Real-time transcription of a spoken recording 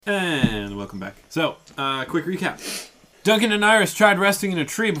And welcome back. So, quick recap. Duncan and Iris tried resting in a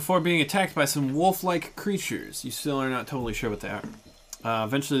tree before being attacked by some wolf-like creatures. You still are not totally sure what they are.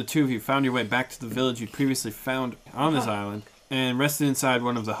 Eventually, the two of you found your way back to the village you previously found on this island and rested inside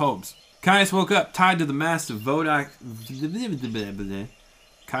one of the hobes. Caius woke up tied to the mast of Vodak's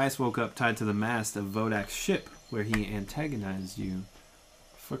ship, where he antagonized you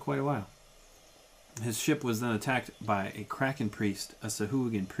for quite a while. His ship was then attacked by a Kraken priest, a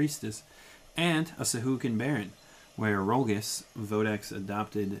Sahuagin priestess, and a Sahuagin baron, where Rolgus, Vodak's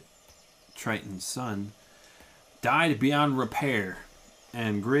adopted Triton's son, died beyond repair,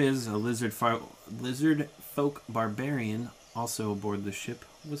 and Grizz, a lizard folk barbarian, also aboard the ship,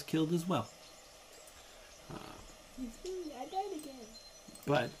 was killed as well. I died again.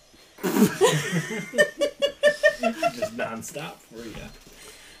 But just non-stop for you.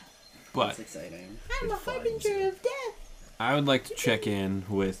 But That's exciting. I'm a harbinger of death. I would like to check in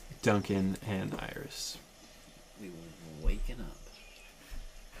with Duncan and Iris. We were waking up.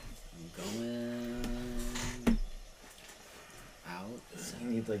 I'm going out. You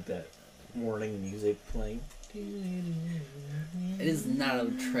need like that morning music playing. It is not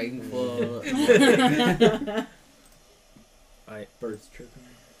a tranquil. Birds chirping.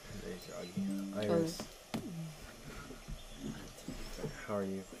 Iris, how are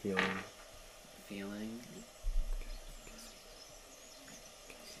you feeling?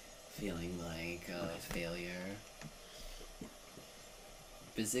 Feeling like a failure.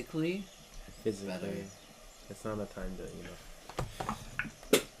 Physically, Physically, better. it's not a time to,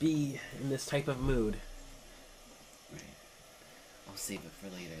 be in this type of mood. Right. I'll save it for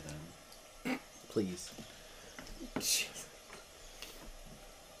later then. Please.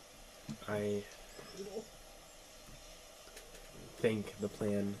 I think the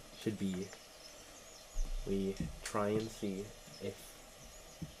plan should be we try and see if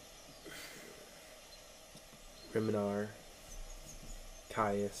Riminar,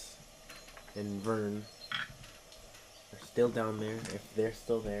 Caius, and Vern are still down there, if they're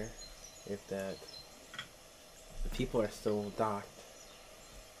still there, if the people are still docked,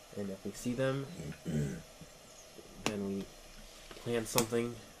 and if we see them, then we plan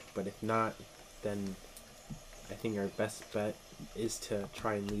something, but if not, then I think our best bet is to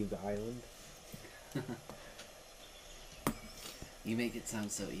try and leave the island. You make it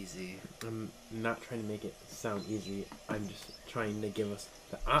sound so easy. I'm not trying to make it sound easy, I'm just trying to give us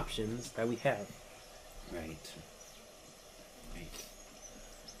the options that we have. Right.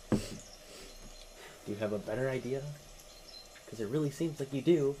 Do you have a better idea? Because it really seems like you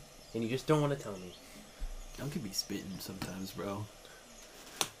do, and you just don't want to tell me. Duncan be spitting sometimes, bro.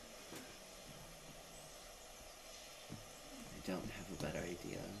 I don't have a better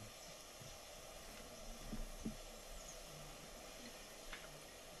idea.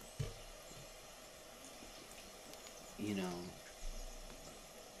 You know,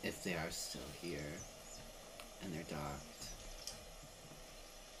 if they are still here and they're docked,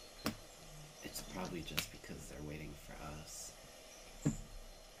 it's probably just because they're waiting for us.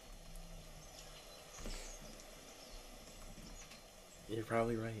 You're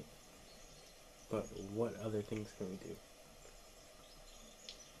probably right. But what other things can we do?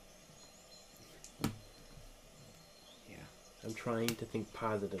 Yeah. I'm trying to think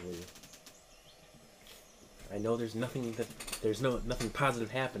positively. I know there's nothing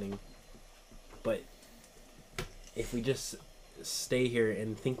positive happening, but if we just stay here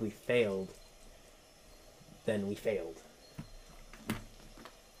and think we failed, then we failed.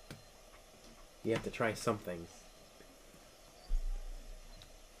 You have to try something.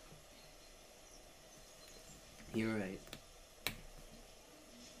 You're right.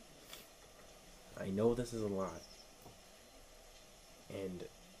 I know this is a lot, and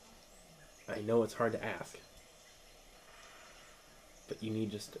I know it's hard to ask, but you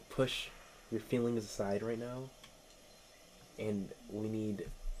need just to push your feelings aside right now, and we need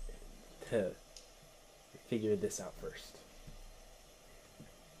to figure this out first.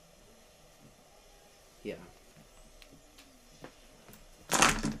 Yeah.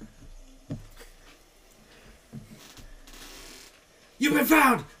 You've been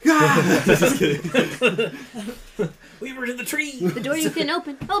found! Ah! Just kidding. We were in the tree. The door you can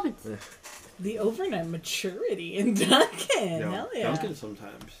open opens. The overnight maturity in Duncan. Hell yeah. Duncan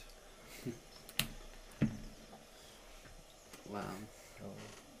sometimes. Wow.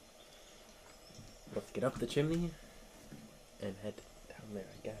 Let's get up the chimney and head down there,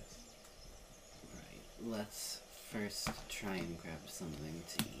 I guess. Right. Let's first try and grab something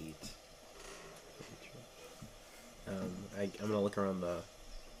to eat. I'm gonna look around the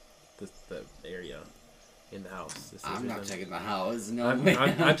area. in the house. to see if I'm there's not any- checking the house. No I'm, way.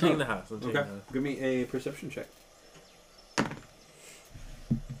 I'm checking the house. I'm checking Okay. the house. Give me a perception check.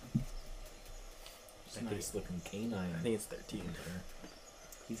 It's a nice looking canine. I think it's 13.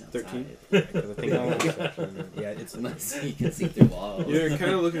 He's outside. 13? Yeah, 'cause I think I'm perception. Yeah, it's Unless you can see through walls. You're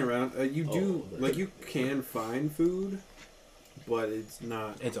kind of looking around. You do Oh, like you can find food, but it's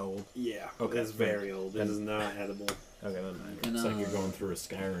not. it's old. Yeah, Okay. it's very old. It Then- is not edible. Okay, then. It's like you're going through a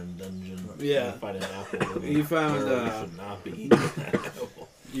Skyrim dungeon. Yeah. You find an apple. You found, where uh, you should not be eating that apple.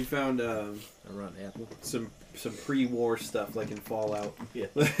 You found I run apple. some pre-war stuff like in Fallout. Yeah.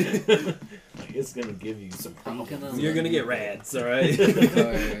 Like, it's gonna give you some I'm problems. gonna- You're gonna get rats, all right?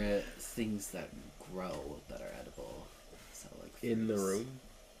 Or things that grow that are edible. So like In the fruits. room?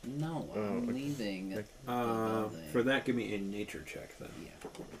 No, Oh, I'm okay. leaving. Okay. the building. For that, give me a nature check then. Yeah.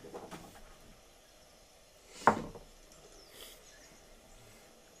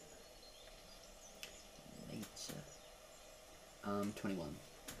 Nature. 21.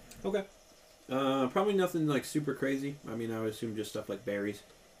 Okay. Probably nothing like super crazy. I mean, I would assume just stuff like berries,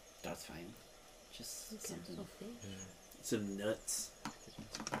 That's fine. Just Okay, something. so fish. some nuts.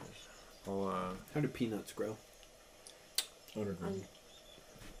 I'll, How do peanuts grow? Underground.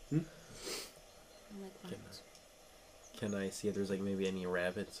 I like Get worms. can I see if there's like maybe any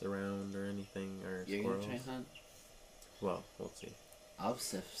rabbits around or anything or You're gonna squirrels? try hunt? Well, we'll see. I'll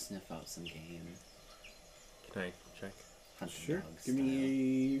sniff out some game. Can I check? Hunting Sure. dog Give style.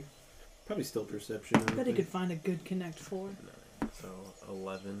 me probably still perception. I I bet he think. could find a good connect 4. 9. So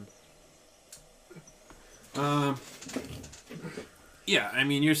 11. Yeah, I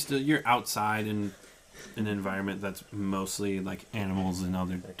mean, you're outside in an environment that's mostly like animals and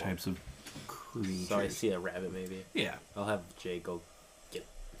other types of creatures. So I see a rabbit maybe. Yeah. I'll have Jay go. You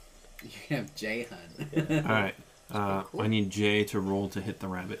can have Jay hunt. All right. pretty cool. I need Jay to roll to hit the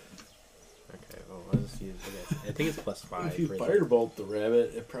rabbit. Okay. Well, let's use. I think it's +5. If you for the- firebolt the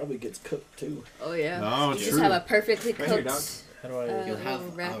rabbit, it probably gets cooked too. Oh yeah. Oh, You true. just have a perfectly Right here, cooked. dog. How do I? You'll little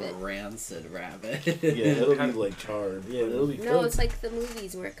have rabbit. a rancid rabbit. Yeah, it'll be like charred. Yeah, but it'll be No, cooked. it's like the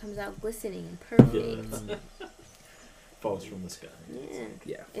movies where it comes out glistening and perfect. Mm, Falls from the sky. Yeah.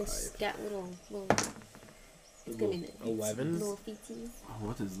 yeah. It's 5. got little. It's gonna be the 11? little feeties. Oh,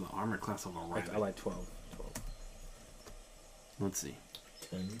 what is the armor class of a rabbit? I like 12. 12. Let's see.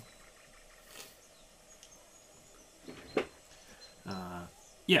 10.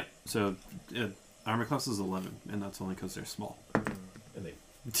 Yeah. So armor class is 11, and that's only because they're small. And they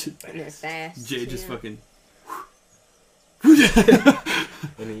And they're fast. Jay just yeah. fucking.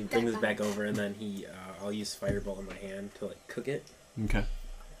 And he brings it back over, and then I'll use fireball in my hand to like cook it, Okay.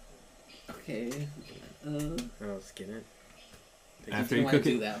 Okay. and I'll skin it. After you you want cook to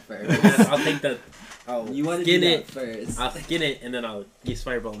do it, that first. I'll take the. I'll You want to skin do it. that first. I'll skin it, and then I'll use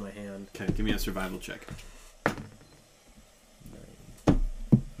fireball in my hand. okay. Give me a survival check. I'm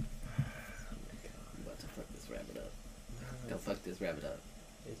about to fuck this rabbit up. Don't fuck this rabbit up.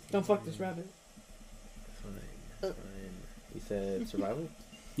 Don't fuck this rabbit. Fine. Fine. You said survival?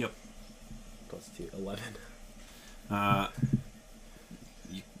 Yep. +2. 11.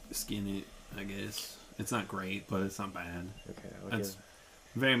 You skin it, I guess. It's not great, but it's not bad. Okay. I'll That's give,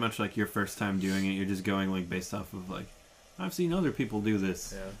 very much like your first time doing it. You're just going like based off of like, I've seen other people do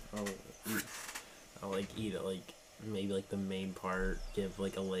this. yeah. I'll like eat it like maybe like the main part. Give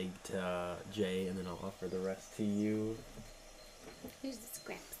like a leg to Jay, and then I'll offer the rest to you, Here's the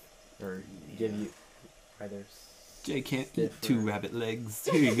scraps. or give you either. Jay can't eat Stiff 2 or- rabbit legs.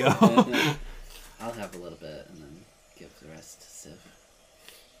 Here you go. I'll have a little bit and then give the rest to Sif.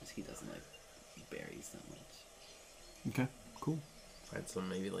 Because he doesn't like berries that much. Okay. Cool. Find some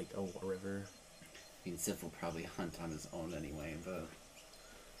maybe like a river. I mean, Sif will probably hunt on his own anyway, but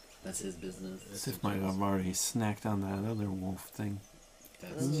that's his business. Sif might have already snacked on that other wolf thing.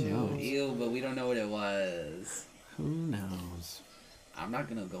 That's Who true. knows? Ew, but we don't know what it was. Who knows? I'm not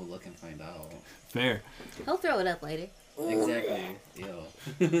gonna go look and find out. Fair. He'll throw it up later. Exactly.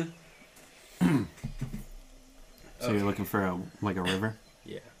 Ew. So you're looking for a river?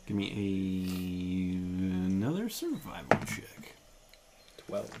 Yeah. Give me another survival check.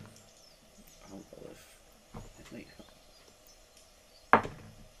 12. I'll go with. Wait.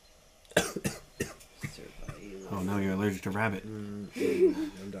 Survival. Oh no, you're allergic to rabbit. I'm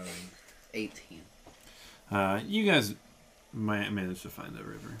dying. 18. You guys might manage to find a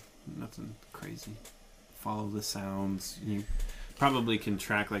river. Nothing crazy. Follow the sounds. You probably can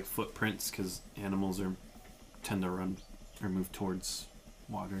track like footprints because animals tend to run or move towards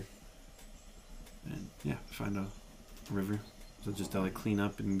water. And yeah, find a river. So just like clean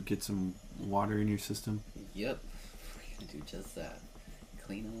up and get some water in your system. Yep. We're gonna do just that.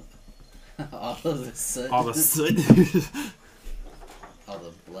 Clean up. All of the soot. All the soot. All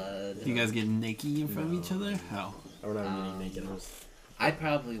the blood. You guys get naked in front of each other? How? We're not getting naked. I'm just... I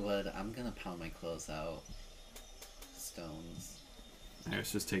probably would. I'm gonna pound my clothes out. Stones.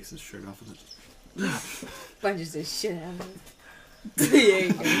 Iris just takes his shirt off with it. Bunches of shit out of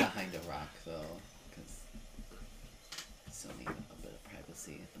it. I'll be behind a rock though, because I still need a bit of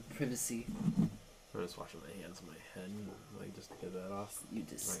privacy. Privacy. I'm just washing my hands and my head, like just to get that off. You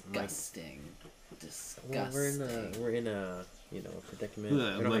disgusting. Disgusting. Well, we're in a you know a predicament. We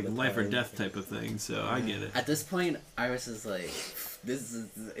don't Like have the life or time. death type of thing, so I get it. At this point, Iris is like, "This is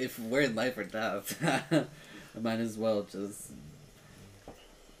if we're in life or death, I might as well just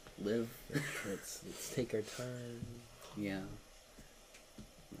live." Let's take our time. Yeah.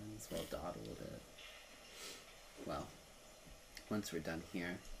 Might as well dawdle with it. Well, once we're done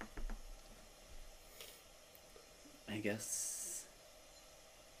here, I guess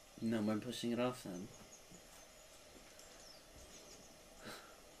no more pushing it off then.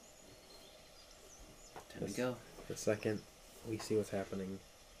 Time to go. The second we see what's happening,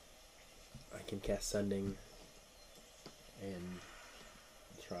 I can cast Sending and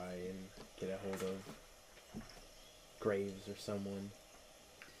try and get a hold of Graves or someone.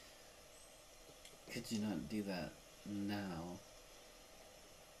 Could you not do that now?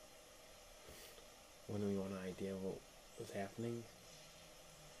 When we want an idea of what was happening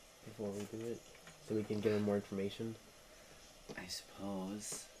before we do it, so we can give him more information. I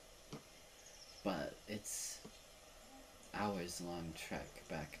suppose. But it's hours long trek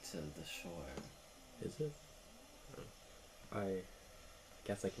back to the shore. Is it? I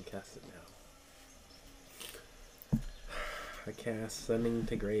guess I can cast it now. I cast Sending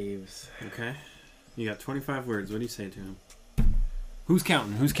to Graves. Okay. You got 25 words. What do you say to him? Who's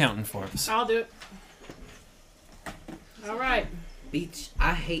counting? Who's counting for us? I'll do it. All right. Beach,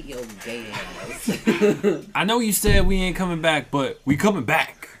 I hate your gay ass. I know you said we ain't coming back, but we coming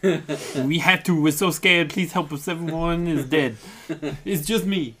back. We had to. We're so scared. Please help us. Everyone is dead. It's just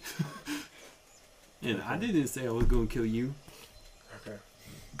me. And I didn't say I was going to kill you. Okay.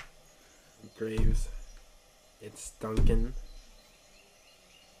 Graves. It's Duncan.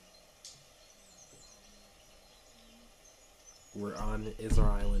 We're on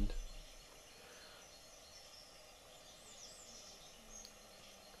Isra Island.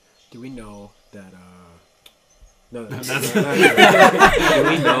 Do we know that, No, do we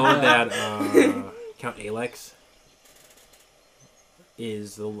know that, Count Alex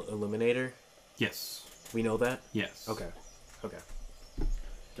is the Illuminator? Yes. We know that? Yes. Okay. Okay.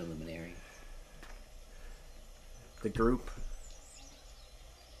 The luminary. The group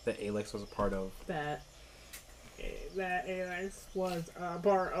that Alex was a part of. That Alex was a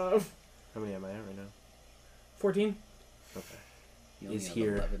part of. How many am I at right now? 14. Okay. You only Is have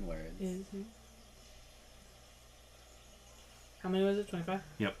here. 11 words. How many was it? 25?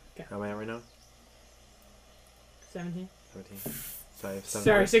 How am I at right now? 17? 17. So I have 7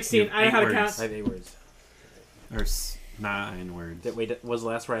 Sorry, words. 16. I know how to words. count. I have 8 words. Or 9 words. Wait, was the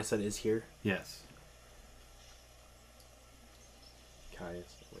last word I said is here? Yes. Caius.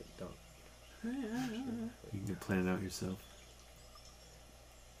 Wait, don't. You can plan it out yourself.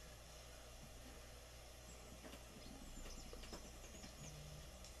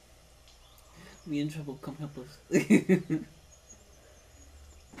 We in trouble, come help us.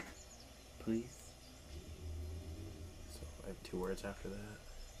 Please. So I have 2 words after that.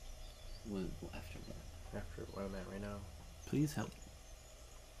 After what? After what I'm at right now. Please help.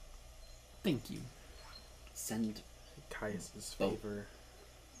 Thank you. Send. Caius's Oh. favor.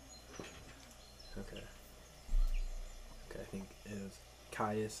 Okay. Okay, I think is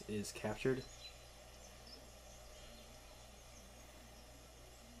Caius is captured.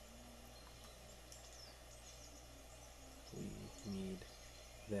 We need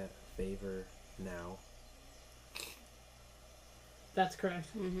that favor now. That's correct.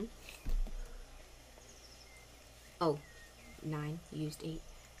 Mm-hmm. Oh, 9. Used 8.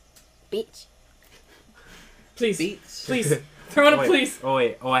 Bitch. Please. Beach. Please. Throw in a wait. please. Oh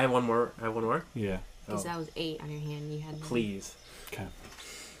wait. Oh, I have one more. I have one more. Yeah. Because Oh. that was 8 on your hand. You had 9. Please. Okay.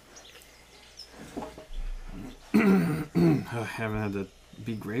 I haven't had to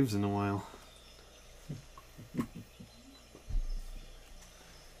beat Graves in a while.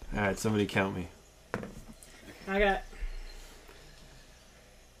 Alright, somebody count me. I got.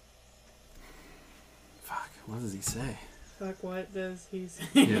 Fuck, what does he say? Fuck, what does he say?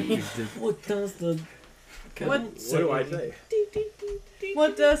 Yeah, he did- What does the What? What do I say?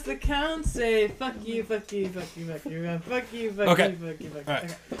 What does the count say? Fuck you, fuck you, fuck you, fuck you, fuck you, fuck Okay. you, fuck you, fuck you.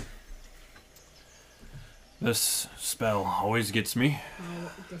 Alright. This spell always gets me.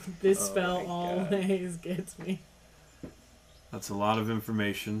 This Oh spell my God. always gets me. That's a lot of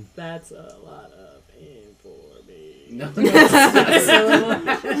information. That's a lot of information. No.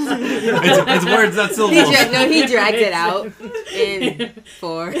 It's words, not syllables. He dragged it out in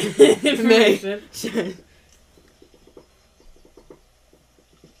 4. Information.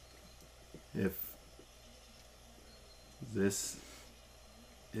 If this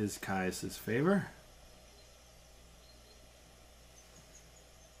is Caius's favor,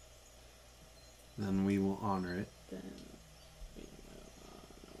 then we will honor it. There.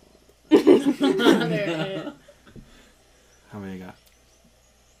 How many I got?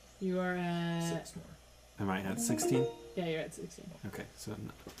 You are at 6 more. Am I at 16? yeah, you're at 16. Okay, so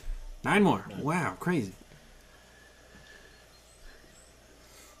 9 more. 9. Wow, crazy.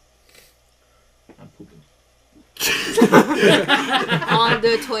 I'm pooping. On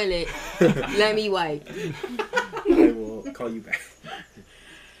the toilet. Let me wipe. I will call you back.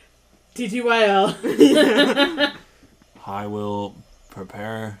 TTYL. I will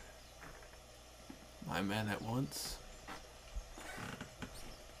prepare my men at once.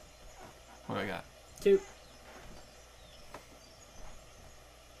 What do I got? 2.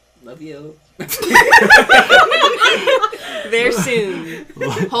 Love you. Very soon.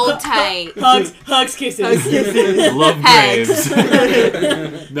 Hold tight. Hugs, kisses. Love Hags.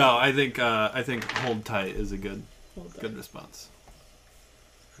 Graves. No, I think hold tight is a good response.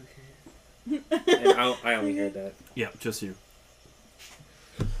 And I only heard that. Yeah, just you.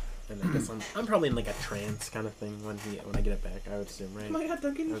 And I guess I'm probably in like a trance kind of thing when I get it back. I would assume, right? Oh my god,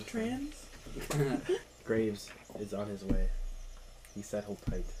 Duncan is Okay. trans. Graves is on his way. He said hold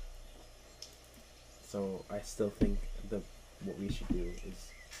tight. So I still think what we should do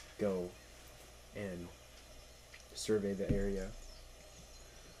is go and survey the area.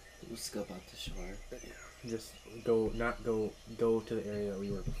 We'll scope out the shore. Just not go to the area that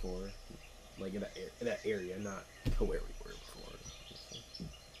we were before, like in that area, not to where we were before.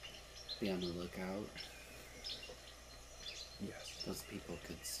 Be on the lookout. Yes, Those people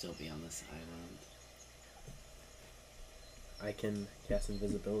could still be on this island. I can cast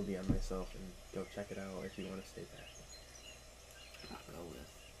invisibility on myself and go check it out if you want to stay back. I'll go with.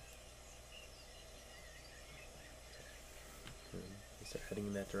 We start heading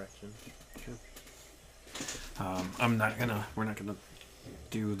in that direction. We're not gonna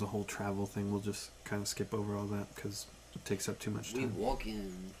do the whole travel thing. We'll just kind of skip over all that because it takes up too much We time. walk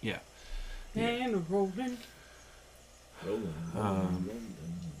in. Yeah. And rolling. Rolling, Um, rolling.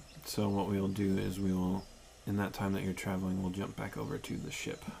 So what we'll do is we will, in that time that you're traveling, we'll jump back over to the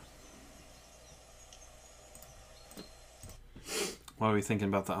ship. What are we thinking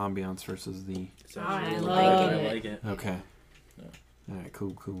about the ambiance versus the... I like I it. like it. Okay. Yeah. Alright,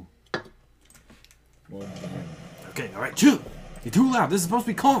 cool. Rolling. Okay, alright, chill! You're too loud. This is supposed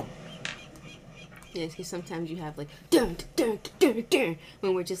to be calm. Yes, because sometimes you have like dun, dun, dun, dun, dun,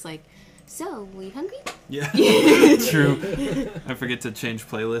 when we're just like, so we hungry? Yeah. True. I forget to change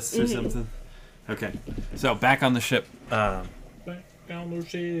playlists or something. Okay. So, back on the ship. Down the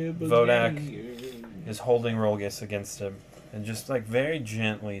ship Vodak again. is holding Rolgus against him and just like very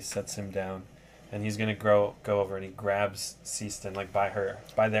gently sets him down, and he's gonna go over and he grabs Seaston like by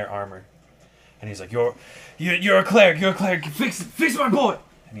their armor, and he's like, you're a cleric, fix my boy.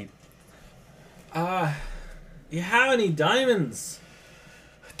 And he You have any diamonds?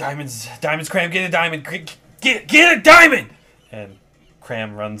 diamonds Cram, get a diamond, get a diamond. And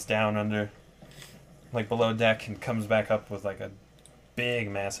Cram runs down under like below deck and comes back up with like a big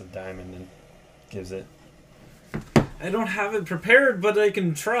massive diamond and gives it. I don't have it prepared, but I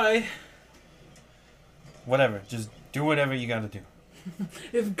can try. Whatever, just do whatever you gotta do.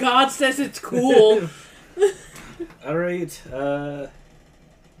 If God says it's cool. All right.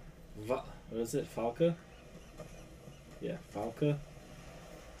 What is it? Falca? Yeah, Falca.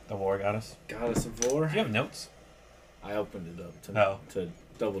 The war goddess. Goddess of War. Do you have notes? I opened it up to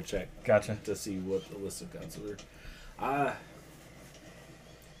double check Gotcha. to see what the list of gods were.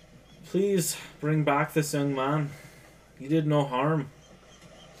 Please bring back this young man. He did no harm.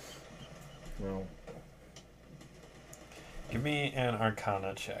 Well, Give me an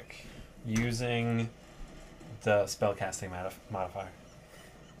Arcana check using the spellcasting modifier.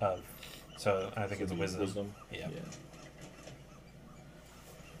 So I think it's wisdom. Yeah.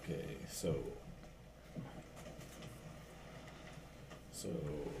 Okay, so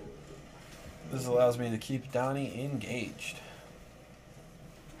This allows me to keep Donnie engaged.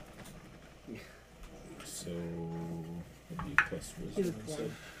 would be plus He's a wisdom. So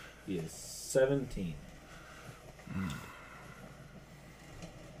one. he is 17.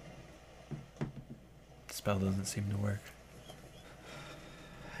 It's spell doesn't seem to work.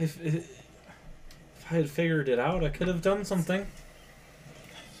 If I had figured it out, I could have done something.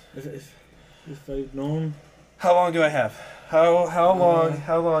 If I'd known. How long do I have? How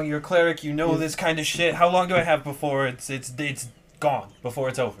long? You're a cleric. You know this kind of shit. How long do I have before it's gone? Before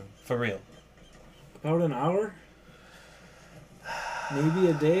it's over for real? About an hour? Maybe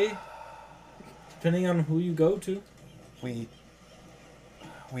a day? Depending on who you go to. We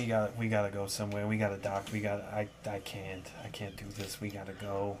gotta go somewhere. We gotta dock. I can't do this. We gotta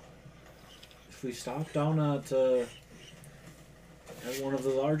go. If we stop down at one of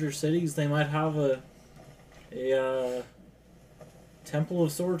the larger cities, they might have a temple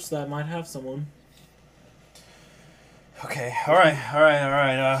of sorts that might have someone. Okay. All right.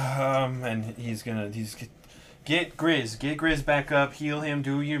 And he's get Grizz back up. Heal him.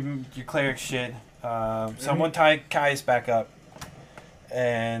 Do your cleric shit. Someone tie Caius back up.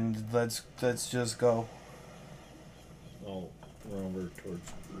 And let's just go. I'll run over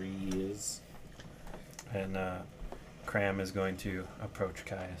towards Grease. And Cram is going to approach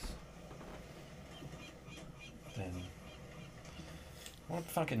Caius. And what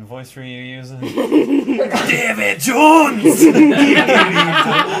fucking voice were you using? David Jones!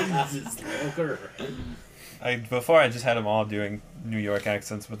 Before I just had them all doing New York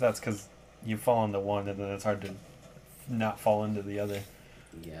accents, but that's because you fall into one and then it's hard to not fall into the other.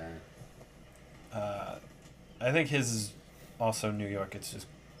 Yeah. I think his is also New York. It's just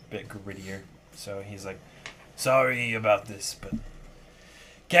a bit grittier. So he's like, sorry about this, but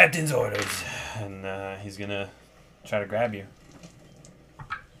captain's orders. And he's going to try to grab you.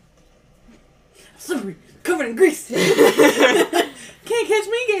 Sorry, covered in grease. Can't catch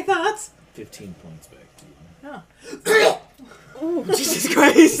me, gay thoughts. 15 points back to you. Oh. Oh, Jesus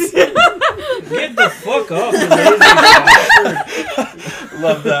Christ. Get the fuck off, you lazy bastard.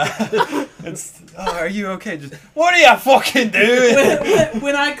 Love that. Are you okay? Just, what are you fucking doing?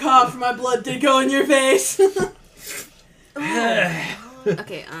 When I coughed, my blood did go in your face. Okay,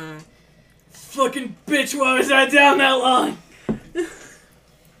 Fucking bitch, why was I down that long?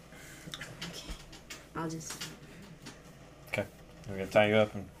 I'll just... Okay. We're going to tie you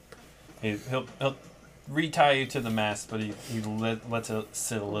up and he'll retie you to the mast, but he lets it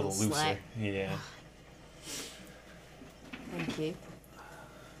sit a little looser. Slack. Yeah. Thank you.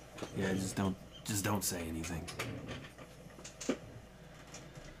 Yeah, just don't say anything. My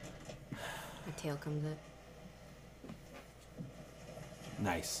tail comes up.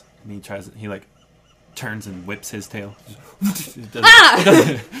 Nice. And he like turns and whips his tail.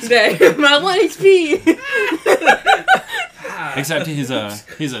 There, my 1 HP. Except he's a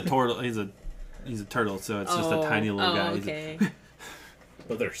turtle. He's a turtle, so it's just a tiny little guy. Okay.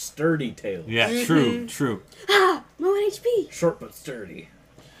 But they're sturdy tails. Yeah, true. My 1 HP. Short but sturdy.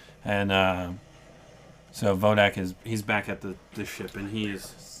 And so Vodak he's back at the ship, and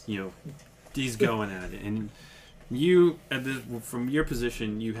he's going at it, and you from your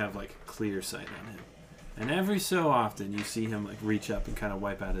position you have like clear sight on him, and every so often you see him like reach up and kind of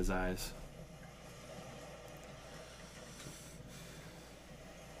wipe out his eyes.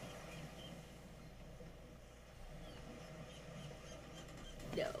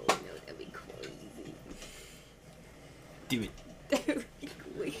 No, that'd be crazy. Do it. That would be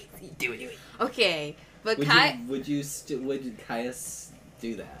crazy. Do it. Okay, but Would Caius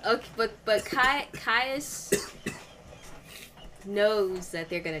do that? Okay, but Caius knows that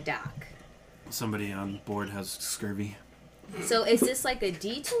they're gonna dock. Somebody on board has scurvy. So is this like a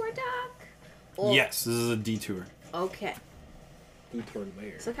detour dock? Or... Yes, this is a detour. Okay. Detour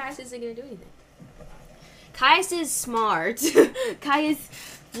where? So Caius isn't gonna do anything. Caius is smart. Caius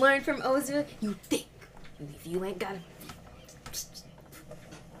learned from Ozil. You think if you ain't got him.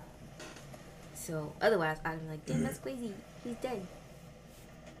 So otherwise, I'd be like, damn, that's crazy. He's dead.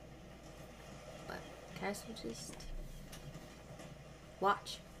 But Caius will just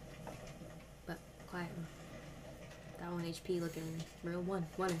watch. But quietly. That 1 HP looking real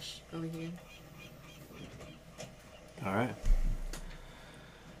one-ish over here. All right.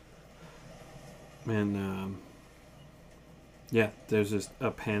 And yeah, there's just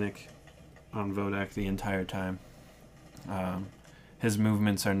a panic on Vodak the entire time. His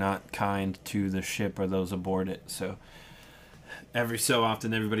movements are not kind to the ship or those aboard it, so every so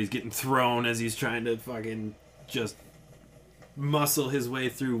often everybody's getting thrown as he's trying to fucking just muscle his way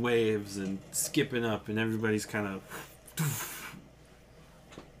through waves and skipping up, and everybody's kind of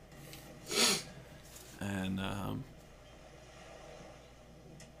and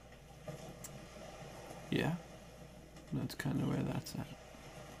yeah, that's kind of where that's at.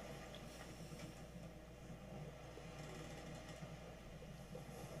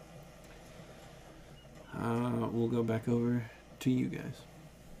 go back over to you guys.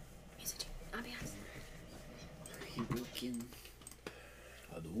 Ambiance.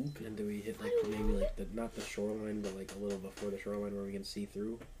 Hadouken. And do we hit like maybe like the not the shoreline, but like a little before the shoreline where we can see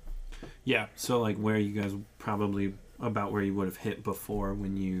through? Yeah, so like where you guys probably about where you would have hit before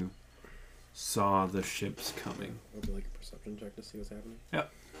when you saw the ships coming. I'll do like a perception check to see what's happening.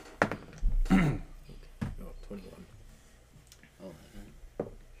 Yep. Oh, 21.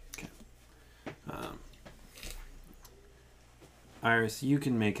 11. Iris, you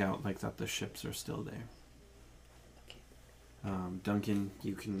can make out like that the ships are still there. Okay. Duncan,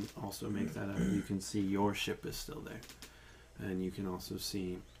 you can also make that out. You can see your ship is still there. And you can also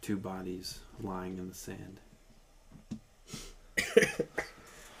see 2 bodies lying in the sand.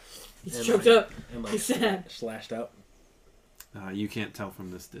 He's And choked like- up. And like He's sad. slashed out. You can't tell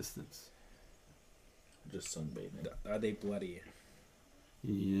from this distance. Just sunbathing. Are they bloody?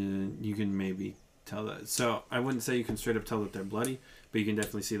 You can maybe tell that. So I wouldn't say you can straight up tell that they're bloody, but you can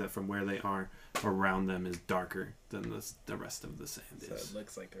definitely see that from where they are, around them is darker than the rest of the sand So is. it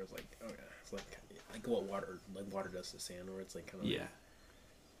looks like there's like it's like what water does to sand, where it's like kind of Yeah.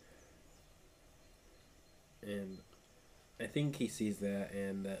 And I think he sees that,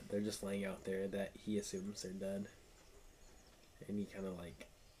 and that they're just laying out there. That he assumes they're dead, and he kind of like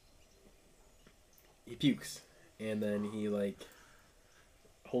he pukes, and then he like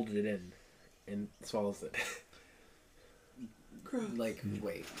holds it in and swallows it. Like,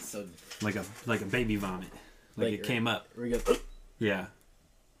 wait, so Like a baby vomit. Like it came up. We go. Yeah.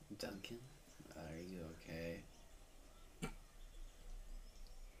 Duncan, are you okay?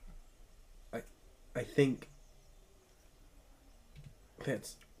 I think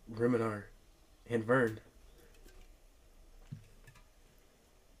that's Riminar and Vern.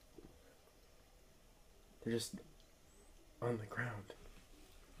 They're just on the ground.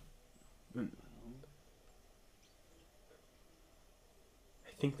 Well,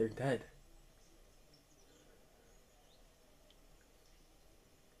 I think they're dead.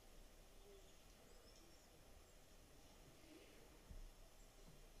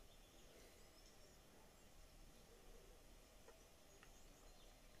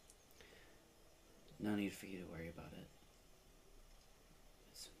 no need for you to worry about it.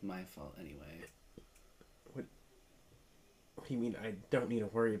 It's my fault anyway. What do you mean I don't need to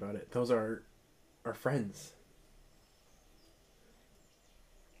worry about it? Those are our friends.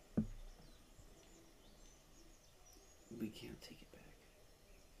 We can't take it back.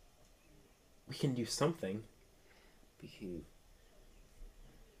 We can do something. We can...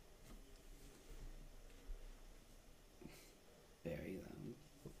 bury them.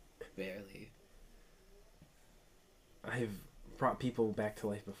 Barely. I've brought people back to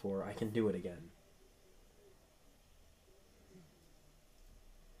life before. I can do it again.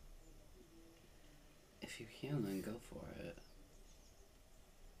 If you can, then go for it.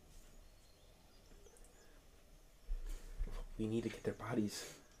 We need to get their bodies.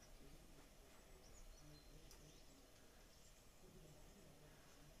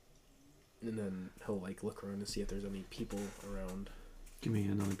 And then he'll like look around to see if there's any people around. Give me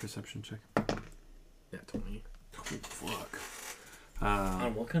another perception check. Yeah, 20. Oh, fuck.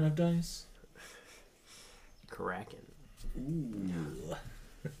 On what kind of dice? Kraken. Ooh.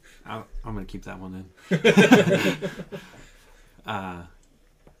 I'm gonna keep that one in.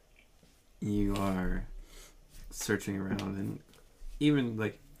 You are searching around, and even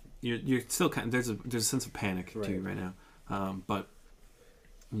like you're still kind of, there's a sense of panic too right now, but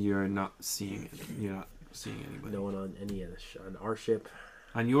you're not seeing it. You're not seeing anybody. No one on any of on our ship.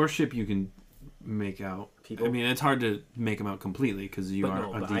 On your ship, you can make out People? I mean, it's hard to make them out completely because you But are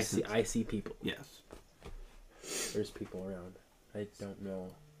no, a but decent. I see people. Yes. There's people around. I don't know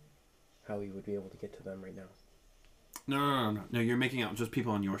how we would be able to get to them right now. No. You're making out just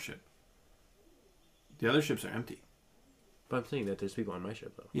people on your ship. The other ships are empty. But I'm saying that there's people on my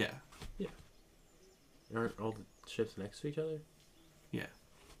ship though. Yeah. Aren't all the ships next to each other?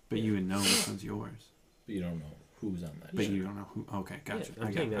 But you would know which one's yours. But you don't know who's on that But ship. you don't know who. Okay, gotcha. Yeah, I'm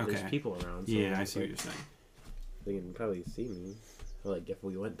I saying got that okay. there's people around. So Yeah, I see what like, you're saying. they can probably see me. Or, like if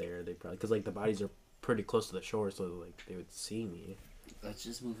we went there, they probably because like the bodies are pretty close to the shore, so like they would see me. Let's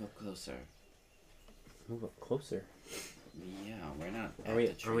just move up closer. Move up closer. Yeah, we're not Are at we?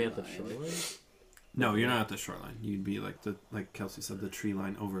 the tree Are we at the line. shoreline? No, you're not at the shoreline. You'd be like Kelsey said, the tree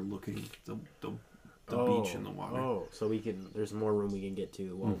line overlooking the beach and the water. Oh, so we can. There's more room we can get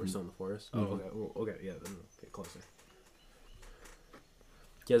to while we're Mhm. still in the forest. Mhm. Oh, okay. Well, okay, yeah. Then get closer.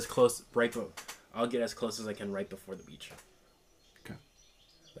 Get as close. I'll get as close as I can right before the beach. Okay.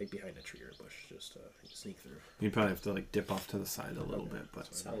 Like behind a tree or a bush, just sneak through. You'd probably have to like dip off to the side a little bit,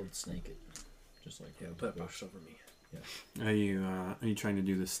 but Solid snake it. Just like Yeah, around put a the box bush. over me. Are you trying to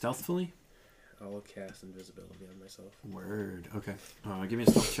do this stealthily? I'll cast invisibility on myself. Word. Okay. Give me a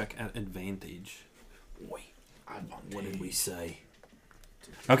stealth check at advantage. Wait. What did we say?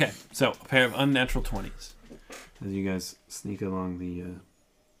 Okay, so a pair of unnatural 20s as you guys sneak along the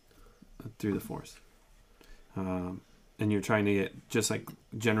through the forest, and you're trying to get just like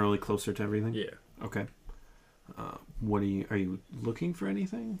generally closer to everything. Yeah. Okay. What are you looking for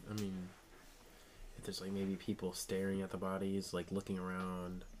anything? I mean, if there's like maybe people staring at the bodies, like looking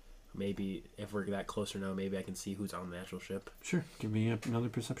around. Maybe if we're that closer now, maybe I can see who's on the actual ship. Sure. Give me another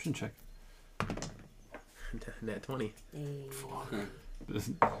perception check. Nat 20.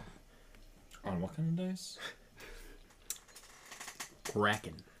 On what kind of dice?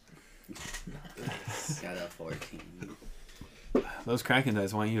 Kraken. Got a 14. Those Kraken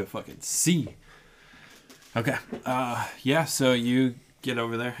dice want you to fucking see. Okay. Yeah, so you get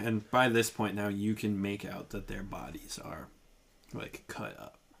over there, and by this point now, you can make out that their bodies are, like, cut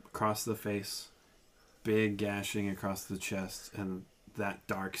up. Across the face, big gashing across the chest, and that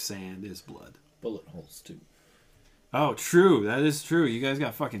dark sand is blood. Bullet holes, too. Oh, true. That is true. You guys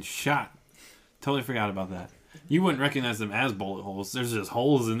got fucking shot. Totally forgot about that. You wouldn't recognize them as bullet holes. There's just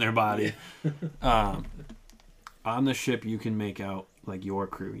holes in their body. On the ship, you can make out, like, your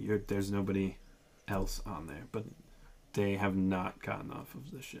crew. There's nobody else on there, but they have not gotten off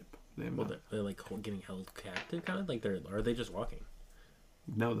of the ship. They have Well, not. they're like getting held captive, kind of like are they just walking?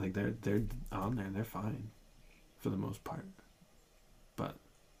 No, like they're on there. They're fine, for the most part. But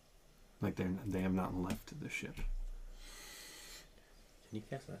like they have not left the ship. Can you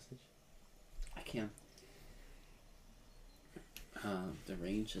cast message? I can. The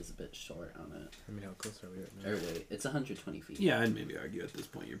range is a bit short on it. I mean, how close are we right now? Or wait, it's 120 feet. Yeah, I'd maybe argue at this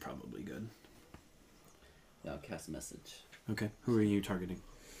point you're probably good. Yeah, I'll cast message. Okay, who are you targeting?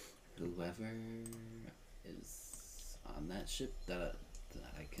 Whoever is on that ship that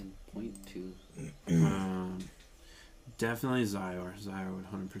I can point to. Definitely Zyor. Zyor would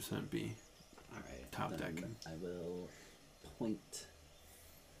 100% be. Alright. Top then deck. I will point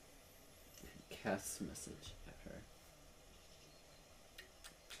and cast message at her.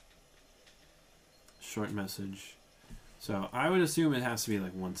 Short message. So I would assume it has to be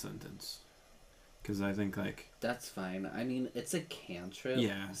like one sentence. Because I think like... That's fine. I mean, it's a cantrip.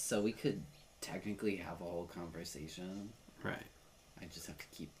 Yeah. So we could technically have a whole conversation. Right. I just have to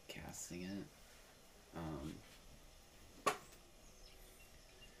keep casting it.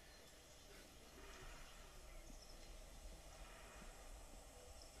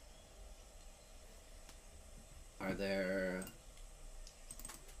 Are there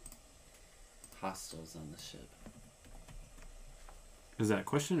hostiles on the ship? Is that a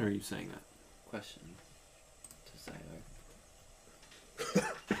question or are you saying that? Question to Zyler.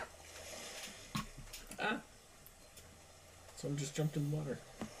 Someone just jumped in the water.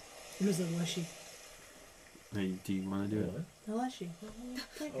 What is it, Leshy? Hey, do you want to do it? What? The Leshy.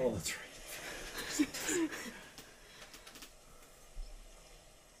 Oh, that's right.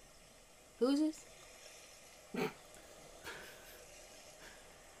 Who's this?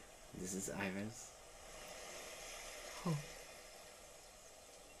 This is Iris. Oh.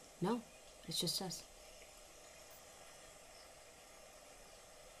 No, it's just us.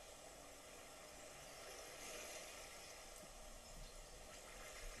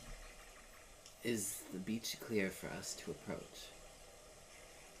 Is the beach clear for us to approach?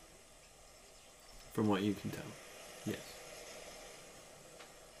 From what you can tell. Yes.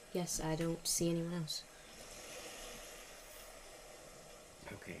 Yes, I don't see anyone else.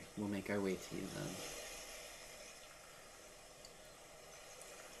 Okay, we'll make our way to you then.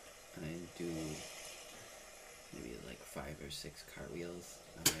 And I do maybe like 5 or 6 cartwheels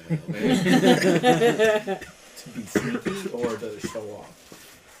on my way over. To be sneaky or to show off?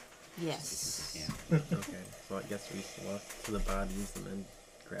 Yes. Yeah. Okay, so I guess we walk to the bodies and then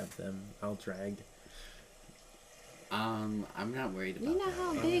grab them. I'll drag. I'm not worried about You know that.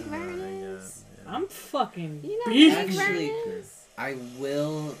 how big Vern Yeah, is? yeah. I'm fucking You know big. how big Vern Actually, is? I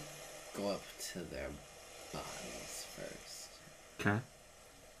will go up to their bodies first. Okay.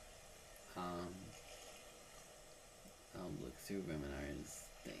 I'll look through Reminar's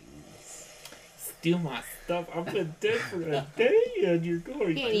things. Steal my stuff. I've been dead for a day and you're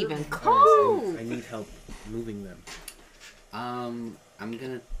going. He ain't even I cold. need help moving them. I'm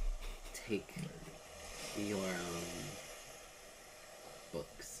gonna take your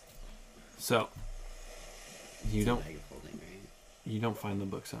books. So, you It's a don't bag of holding, right? you don't find the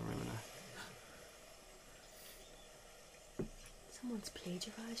books on Reminar. Someone's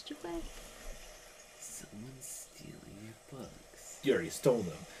plagiarized your bag. Someone's stealing your books. You already stole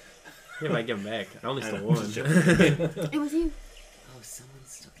them. Yeah, if I get 'em back. I only I stole know, one. just joking. It was you. Oh, someone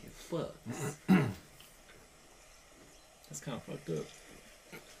took your books. That's kind of fucked up.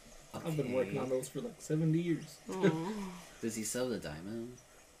 Okay. I've been working on those for like 70 years. Aw. Does he sell the diamond?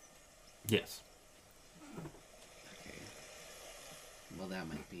 Yes. Okay. Well, that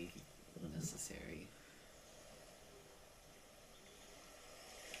might be necessary.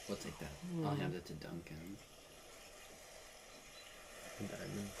 We'll take that. I'll hand it to Duncan.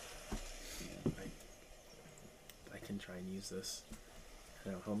 Diamond. Yeah. I can try and use this.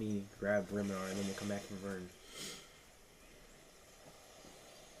 Help me grab Riminar and then we'll come back for Vern.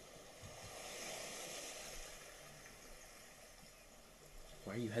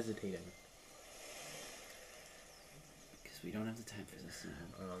 Why are you hesitating? Because we don't have the time for this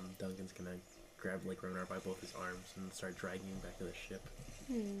now. Duncan's gonna grab like Riminar by both his arms and start dragging him back to the ship.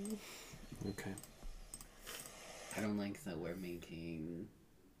 Okay. I don't like that we're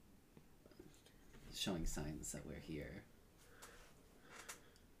showing signs that we're here.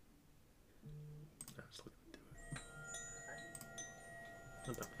 I'm just looking to it.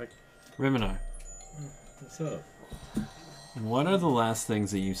 What the fuck? Riminar, What's up? what are the last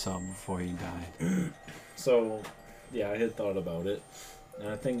things that you saw before you died? So, yeah, I had thought about it. And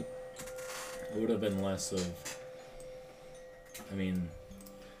I think it would have been less of... I mean,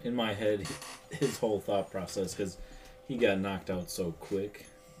 in my head, his whole thought process, because he got knocked out so quick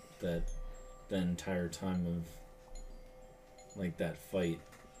that the entire time of, like, that fight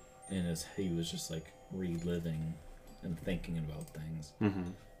he was just, like, reliving and thinking about things. Mm-hmm.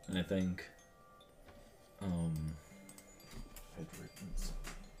 And I think, I'd written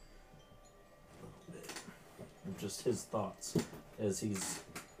something a little bit of just his thoughts as he's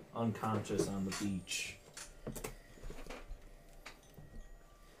unconscious on the beach.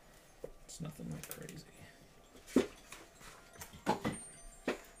 It's nothing like crazy.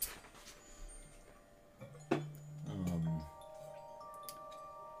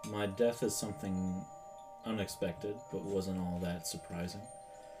 My death is something unexpected, but wasn't all that surprising.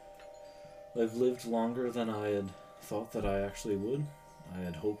 I've lived longer than I had thought that I actually would. I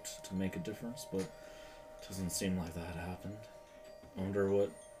had hoped to make a difference, but it doesn't seem like that happened. I wonder what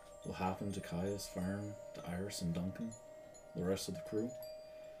will happen to Caius, Farn, to Iris and Duncan, the rest of the crew.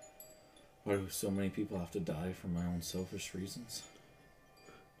 Why do so many people have to die for my own selfish reasons?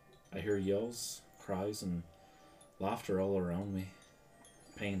 I hear yells, cries, and laughter all around me.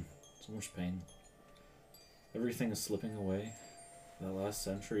 Pain. So much pain. Everything is slipping away. That last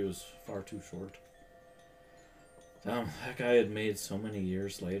century was far too short. Damn, that guy had made so many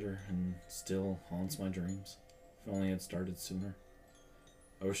years later and still haunts my dreams. If only I had started sooner.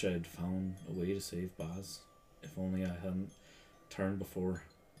 I wish I had found a way to save Baz. If only I hadn't turned before.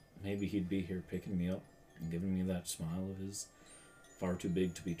 Maybe he'd be here picking me up and giving me that smile of his. Far too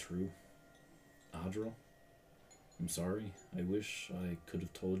big to be true. Adril, I'm sorry. I wish I could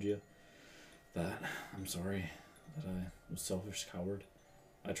have told you that. I'm sorry that I was a selfish coward.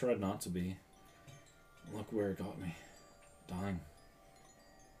 I tried not to be. Look where it got me. Dying.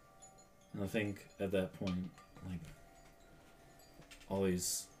 And I think at that point, like,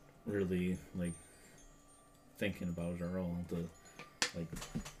 always really, like, thinking about it are all the, like,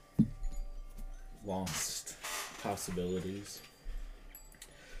 lost possibilities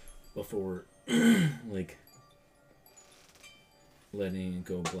before, like, letting it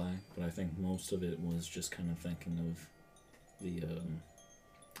go black. But I think most of it was just kind of thinking of the,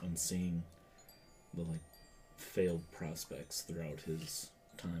 and seeing the, like, failed prospects throughout his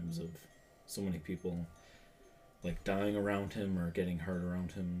times of so many people, like, dying around him or getting hurt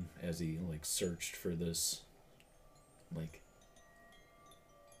around him as he, like, searched for this, like,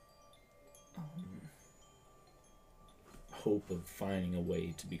 hope of finding a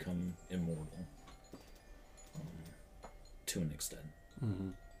way to become immortal, to an extent. Mm-hmm.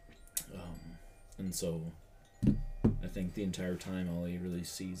 And so I think the entire time all he really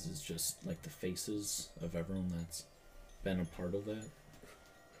sees is just, like, the faces of everyone that's been a part of that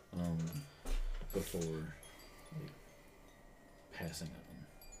before, like, passing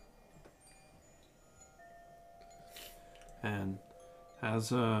on. And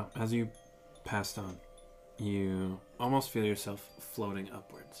as you passed on, you almost feel yourself floating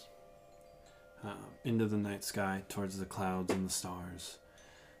upwards into the night sky, towards the clouds and the stars.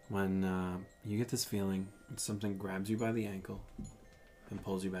 When you get this feeling, something grabs you by the ankle and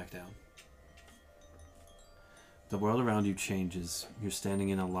pulls you back down. The world around you changes. You're standing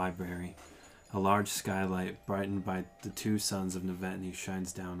in a library. A large skylight, brightened by the two suns of Nevetni,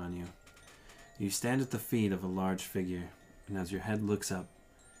 shines down on you. You stand at the feet of a large figure, and as your head looks up,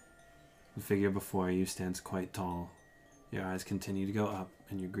 the figure before you stands quite tall, Your eyes continue to go up,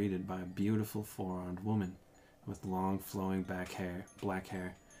 and you're greeted by a beautiful four-armed woman with long, flowing black hair,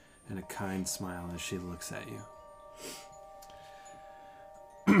 and a kind smile as she looks at you.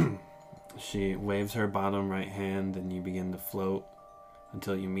 She waves her bottom right hand, and you begin to float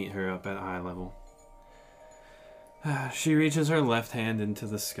until you meet her up at eye level. She reaches her left hand into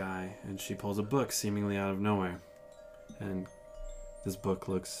the sky, and she pulls a book seemingly out of nowhere. And this book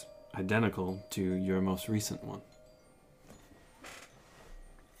looks identical to your most recent one.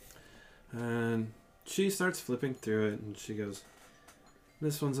 And she starts flipping through it, and she goes,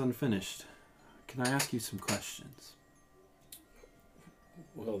 "This one's unfinished. Can I ask you some questions?"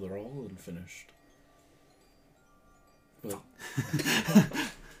 Well, they're all unfinished. But,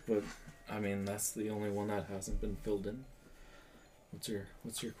 but I mean, that's the only one that hasn't been filled in. What's your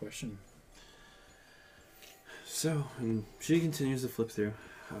question? So, and she continues to flip through.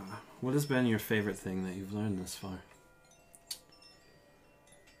 What has been your favorite thing that you've learned this far?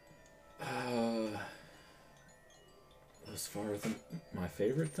 As far as my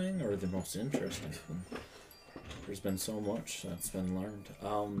favorite thing or the most interesting thing? There's been so much that's been learned.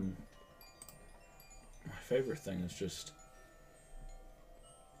 My favorite thing is just...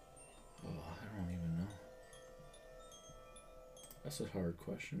 Oh, I don't even know. That's a hard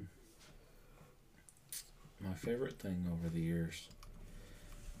question. My favorite thing over the years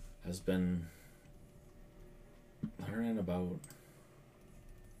has been learning about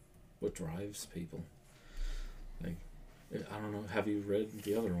what drives people. Like, I don't know, have you read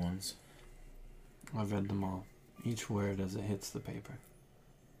the other ones? I've read them all. Each word as it hits the paper.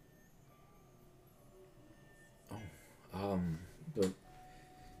 But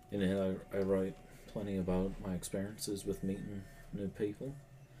in it I write plenty about my experiences with meeting new people,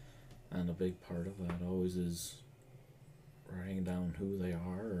 and a big part of that always is writing down who they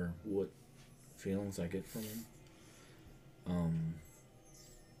are or what feelings I get from them.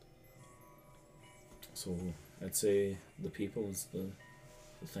 So I'd say the people is the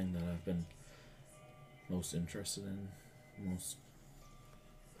thing that I've been most interested in, most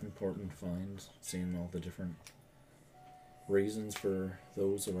important find, seeing all the different reasons for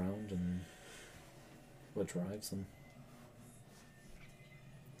those around and what drives them.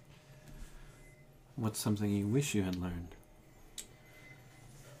 What's something you wish you had learned?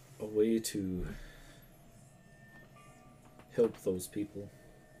 A way to help those people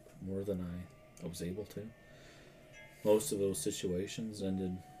more than I was able to. Most of those situations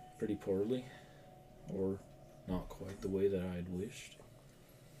ended pretty poorly, or not quite the way that I had wished.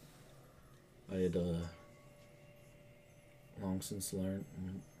 I had long since learned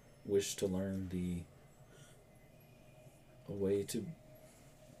and wished to learn a way to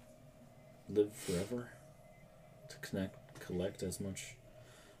live forever, to collect as much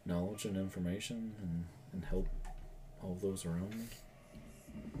knowledge and information and help all those around me.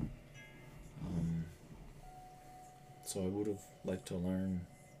 So I would have liked to learn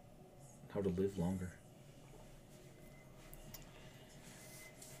how to live longer.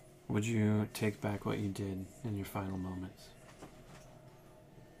 Would you take back what you did in your final moments?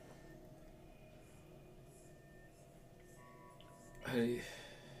 I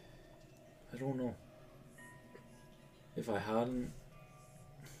don't know. If I hadn't,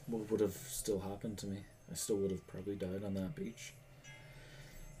 what would have still happened to me? I still would have probably died on that beach.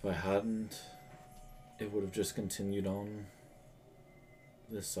 If I hadn't, it would have just continued on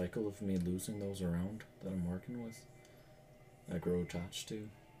this cycle of me losing those around that I'm working with, I grow attached to.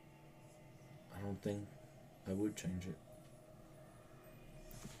 I don't think I would change it.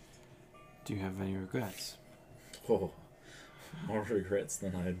 Do you have any regrets? Oh, more regrets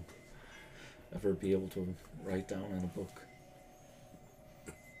than I'd ever be able to write down in a book.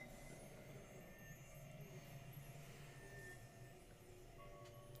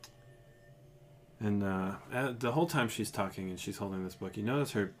 And the whole time she's talking and she's holding this book, you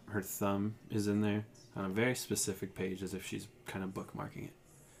notice her thumb is in there on a very specific page, as if she's kind of bookmarking it.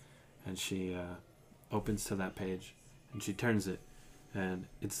 And she opens to that page, and she turns it, and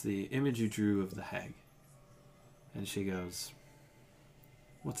it's the image you drew of the hag. And she goes,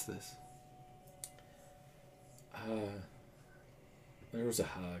 "What's this?" There was a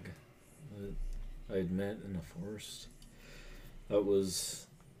hag that I had met in the forest that was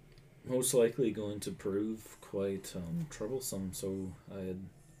most likely going to prove quite troublesome, so I had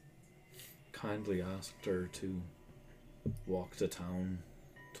kindly asked her to walk to town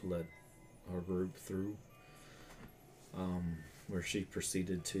to let our group through, where she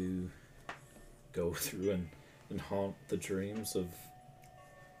proceeded to go through and haunt the dreams of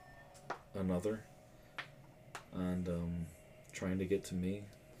another, and trying to get to me.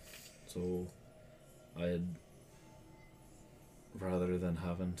 So I had rather than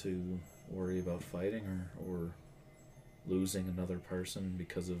having to worry about fighting or losing another person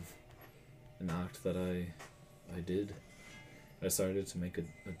because of an act that I did, I decided to make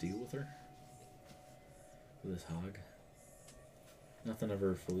a deal with her. With this hag. Nothing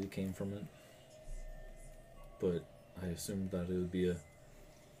ever fully came from it, but I assumed that it would be a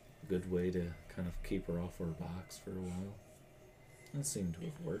good way to kind of keep her off our backs for a while. That seemed to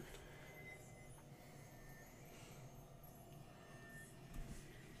have worked.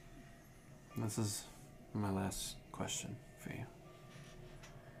 This is my last question for you.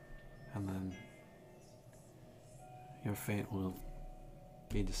 And then your fate will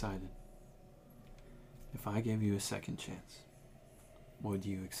be decided. If I gave you a second chance, would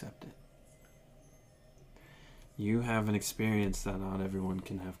you accept it? You have an experience that not everyone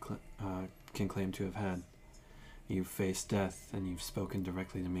can claim to have had. You've faced death and you've spoken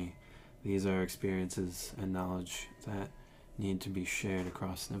directly to me. These are experiences and knowledge that need to be shared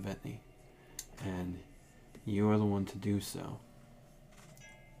across Navetni. And you are the one to do so,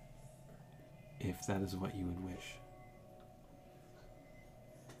 if that is what you would wish.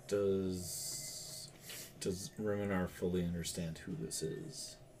 Does Riminar fully understand who this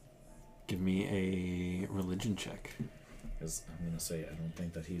is? Give me a religion check. Because I'm going to say I don't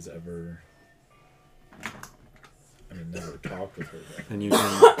think that he's ever... never talked with her. Right? Then you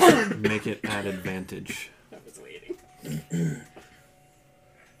can make it at advantage. I was waiting.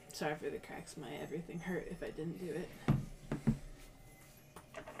 Sorry for the cracks. My everything hurt if I didn't do it.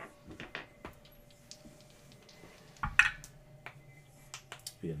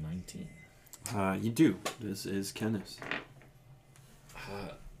 Be a 19. You do. This is Kenneth.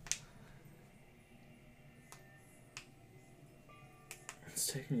 It's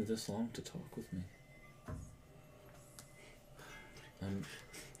taking you this long to talk with me.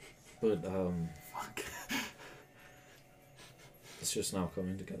 Fuck. It's just now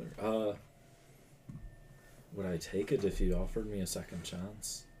coming together. Would I take it if you offered me a second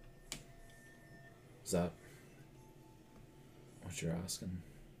chance? Is that what you're asking?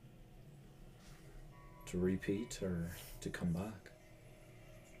 To repeat or to come back?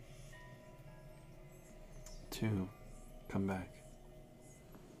 To come back.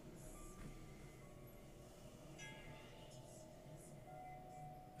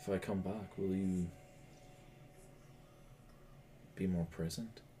 If I come back, will you be more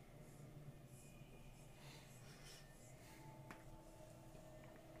present?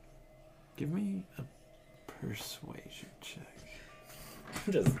 Give me a persuasion check.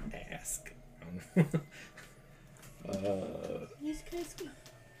 Just ask. He's Kirsty.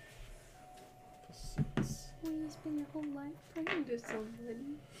 Well, you spend your whole life praying to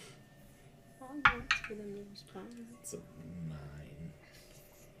somebody. All you want is for them to respond. It's a 9.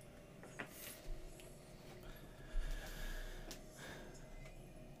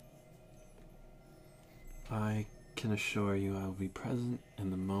 I can assure you I will be present in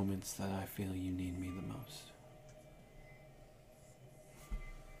the moments that I feel you need me the most.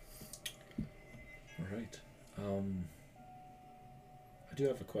 Alright. I do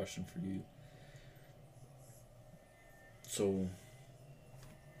have a question for you. So,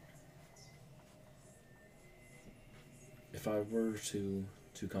 if I were to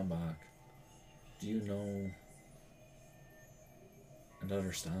come back, do you know and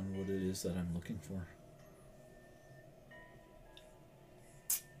understand what it is that I'm looking for?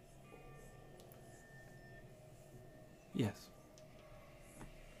 Yes.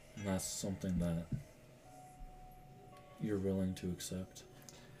 And that's something that you're willing to accept?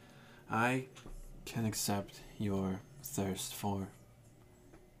 I can accept your thirst for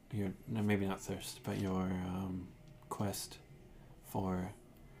your, no, maybe not thirst, but your quest for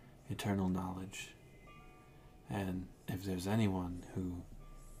eternal knowledge. And if there's anyone who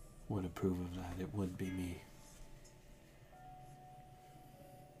would approve of that, it would be me.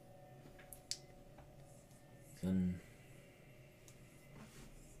 Then,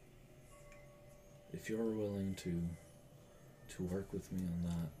 if you're willing to work with me on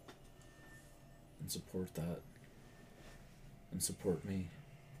that and support that and support me,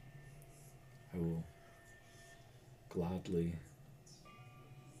 I will gladly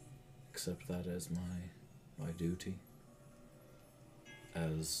accept that as my duty,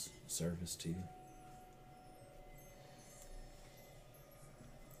 as service to you.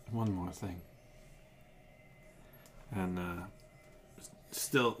 One more thing. And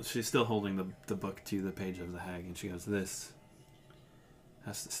she's still holding the book to the page of the hag, and she goes, "This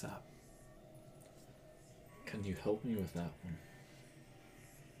has to stop." Can you help me with that one?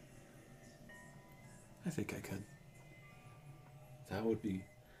 I think I could. That would be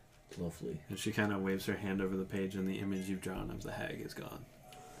Lovely. And she kind of waves her hand over the page, and the image you've drawn of the hag is gone.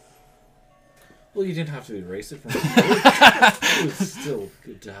 Well, you didn't have to erase it from it was still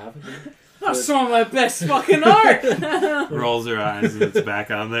good to have it. That's some of my best fucking art. Rolls her eyes, and it's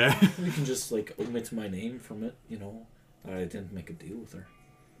back on there. You can just like omit my name from it, you know. I didn't make a deal with her.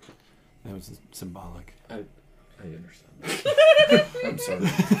 That was symbolic. I understand. I'm sorry.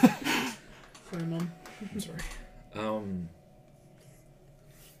 Sorry, Mom. I'm sorry.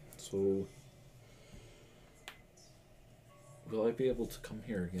 So will I be able to come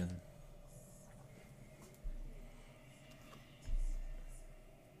here again?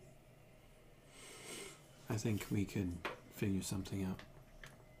 I think we could figure something out.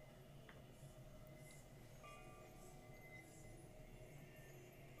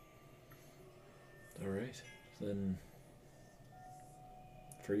 All right. Then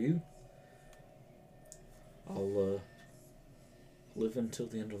for you, I'll live until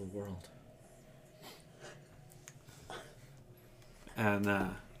the end of the world.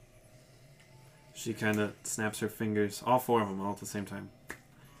 And she kind of snaps her fingers, all four of them, all at the same time.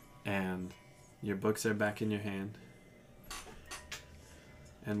 And your books are back in your hand.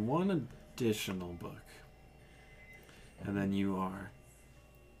 And one additional book. And then you are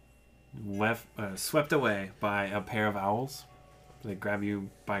swept away by a pair of owls. They grab you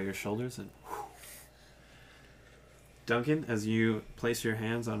by your shoulders and... Duncan, as you place your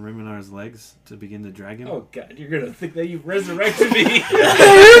hands on Riminar's legs to begin to drag him... Oh God, you're gonna think that you've resurrected me.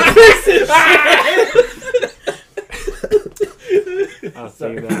 I was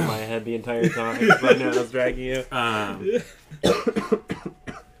saying that in my head the entire time, but now I was dragging you.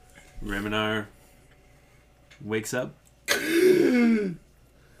 Riminar wakes up.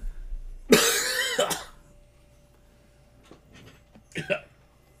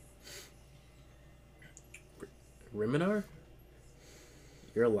 Riminar?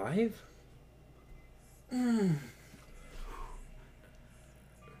 You're alive? I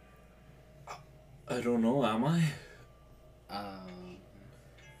don't know, am I? I'm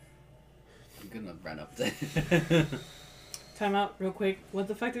gonna run up there. Time out, real quick. What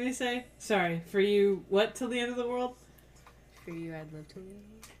the fuck did he say? Sorry, for you, what, till the end of the world? For you, I'd love to live.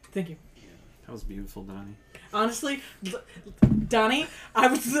 Thank you. That was beautiful, Donnie. Honestly, Donnie, I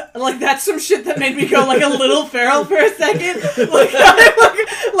was like, that's some shit that made me go like a little feral for a second. Like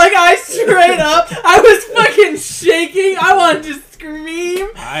I straight up, I was fucking shaking. I wanted to scream.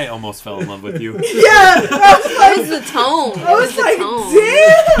 I almost fell in love with you. Yeah, I was It like, was the tone. I was like,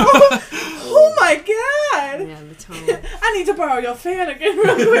 damn! Oh my god! Yeah, the tone. I need to borrow your fan again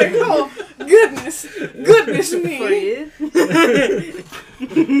real quick. Oh, goodness me. For you.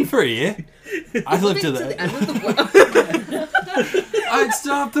 For you. I'd live to the that. end of the world. I'd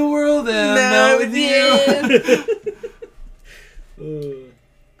stop the world and melt with you.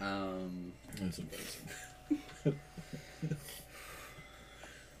 That's embarrassing.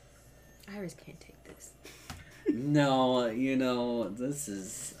 Iris can't take this. No, you know, this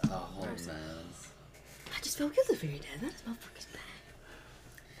is a whole Person. mess. I just felt guilty for your dad. That motherfucker's bad.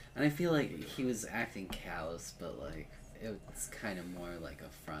 And I feel like he was acting callous, but like it's kind of more like a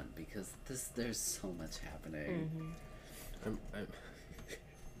front because there's so much happening. Mm-hmm. I I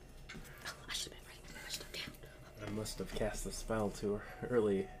should have been writing that much stuff down. I must have cast the spell too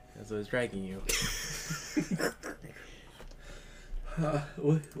early as I was dragging you.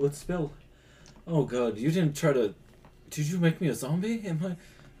 What spell? Oh God, you didn't try to... Did you make me a zombie? Am I...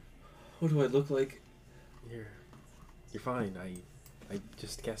 What do I look like? You're fine. I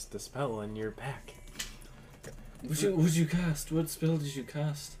just cast the spell and you're back. What'd you cast? What spell did you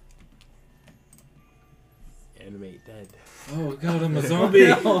cast? Animate dead. Oh God, I'm a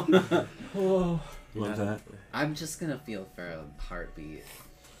zombie! Oh. You're Love not- that. I'm just gonna feel for a heartbeat,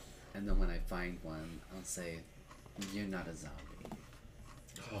 and then when I find one, I'll say, "You're not a zombie."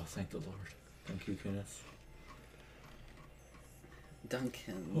 Oh, thank the Lord. Thank you, Kenneth.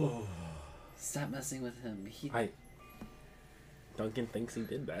 Duncan, Oh. stop messing with him. Duncan thinks he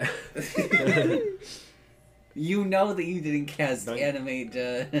did that. You know that you didn't cast Duncan- animate.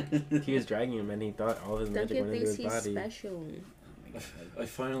 He was dragging him and he thought all his magic Duncan went into thinks his he's body. special. I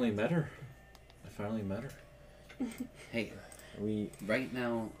finally met her. Hey, right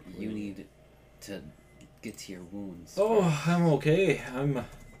now you need to get to your wounds. Oh, first. I'm okay. I'm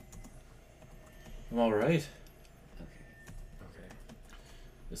all right. Okay. Okay.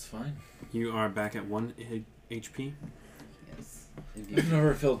 It's fine. You are back at 1 HP. Yes. If I've you,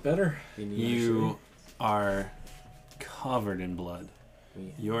 never felt better. You are covered in blood.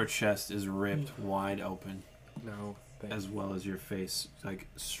 We, Your chest is ripped wide open, no. as well as your face, like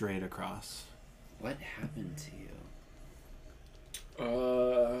straight across. what happened to you?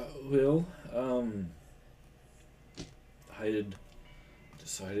 Well, I had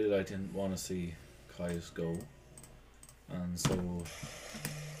decided I didn't want to see Caius go, and so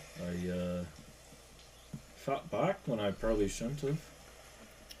I fought back when I probably shouldn't have,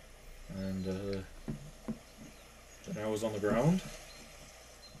 and then I was on the ground,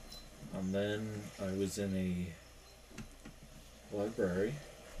 and then I was in a library.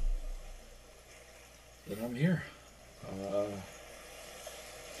 Then I'm here.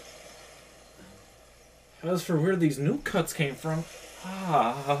 As for where these new cuts came from,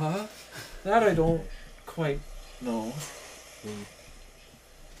 that I don't quite know.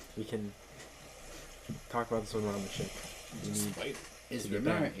 We can talk about this when we're on the ship. We need- Wait, Is You're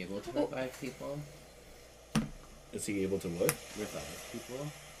Rimar down. able to revive people? is he able to what? Revive people?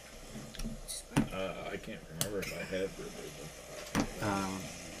 I can't remember if I had revival.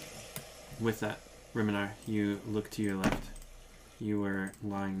 With that, Riminar, you look to your left. You were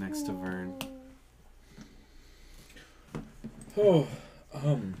lying next to Vern. Oh,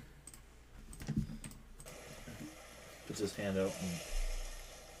 puts his hand out and.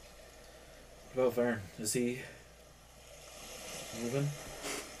 What about Vern? Is he moving?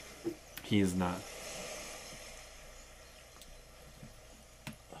 He is not.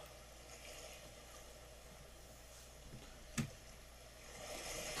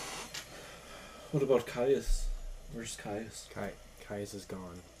 What about Caius? Where's Caius? Caius is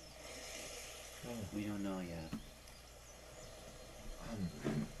gone. Oh, We don't know yet. I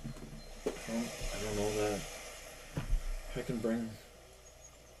don't know that I can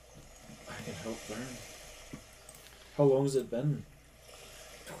help Vern. How long has it been?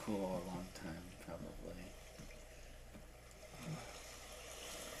 For a long time, probably.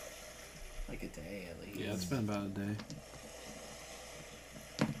 Like a day at least. Yeah, it's been about a day.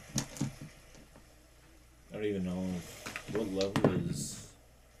 I don't even know what level is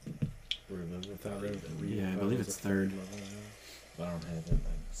Revivify. Yeah, I believe it's third. level now. I don't have it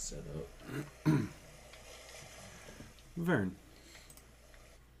set up. Vern.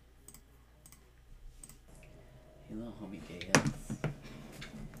 You know, homie Gaius.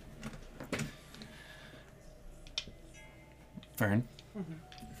 Vern.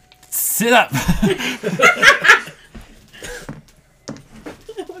 Sit up! I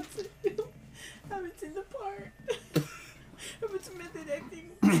haven't seen the part. I haven't seen method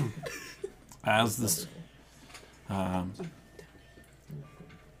acting. As this,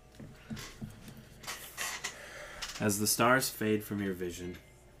 as the stars fade from your vision,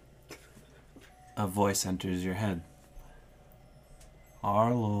 a voice enters your head.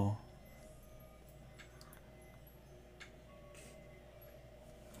 Arlo.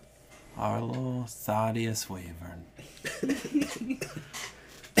 Arlo Thaddeus Wavern.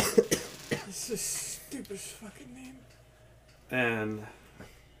 It's the stupidest fucking name. And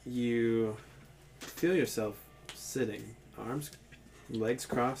you feel yourself sitting, legs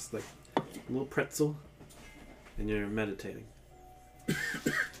crossed like a little pretzel, and you're meditating.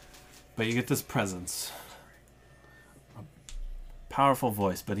 But you get this presence. A powerful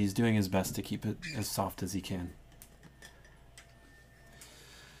voice, but he's doing his best to keep it as soft as he can.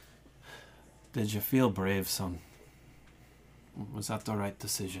 Did you feel brave, son? Was that the right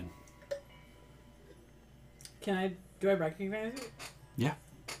decision? Do I recognize it? Yeah.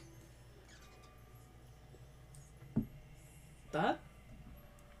 That?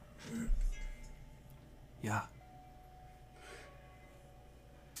 Yeah.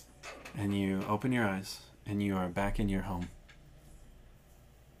 And you open your eyes, and you are back in your home.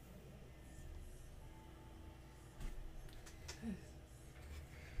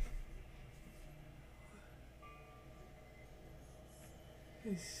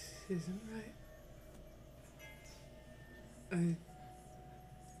 This isn't right.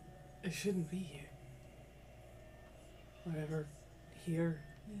 I shouldn't be here. Whatever here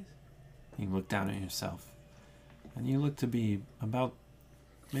is. You look down at yourself, and you look to be about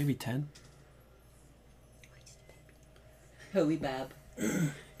maybe 10. Hoey Bab.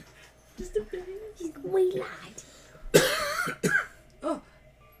 Just a baby. He's way lad. Oh,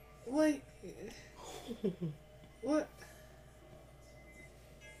 wait. What?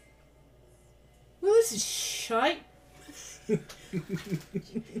 Well, this is shite.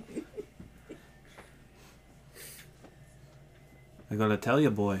 I gotta tell you,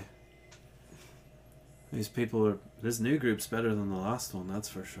 boy. This new group's better than the last one, that's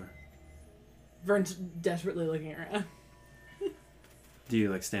for sure. Vern's desperately looking around. Do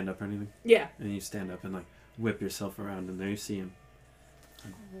you, stand up or anything? Yeah. And you stand up and, whip yourself around, and there you see him.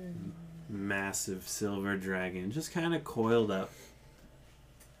 A massive silver dragon, just kind of coiled up.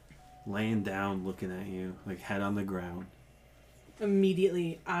 Laying down, looking at you, head on the ground.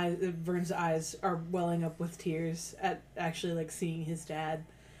 immediately, Vern's eyes are welling up with tears at actually like seeing his dad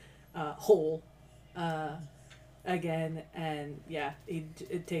whole again, and yeah,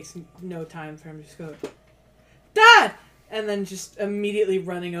 it takes no time for him to just go, Dad, and then just immediately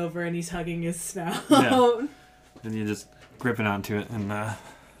running over and he's hugging his snout. Yeah. And you're just gripping onto it and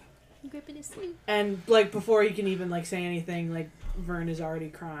Gripping his sleeve. And like before he can even like say anything, like Vern is already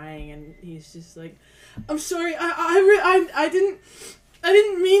crying, and he's just like, "I'm sorry, I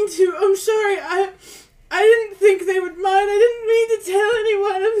didn't mean to. I'm sorry, I didn't think they would mind. I didn't mean to tell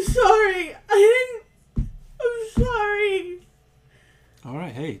anyone. I'm sorry. I'm sorry." all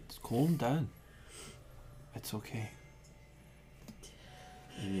right, hey, calm down. It's okay.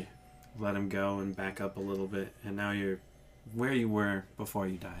 And you let him go and back up a little bit, and now you're where you were before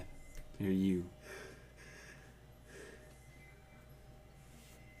you died. You're you.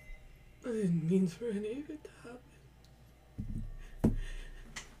 I didn't mean for any of it to happen.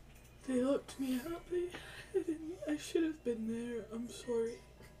 They locked me out. I should have been there. I'm sorry.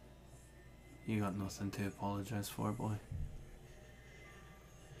 You got nothing to apologize for, boy.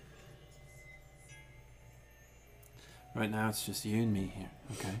 Right now it's just you and me here,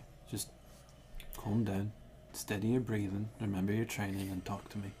 okay? Just calm down, steady your breathing, remember your training, and talk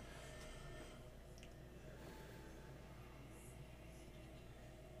to me.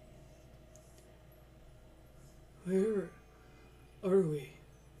 Where are we?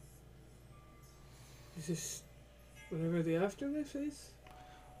 Is this whatever the afterlife is?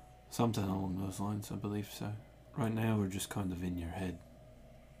 Something along those lines, I believe so. Right now we're just kind of in your head.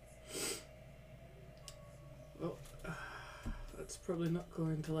 Well, that's probably not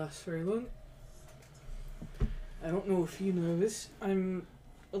going to last very long. I don't know if you know this. I'm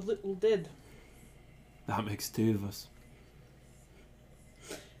a little dead. That makes two of us.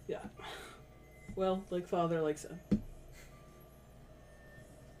 Yeah. Well, like father, like son.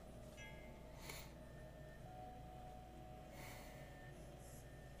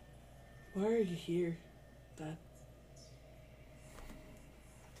 Why are you here, Dad?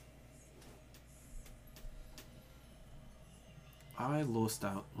 I lost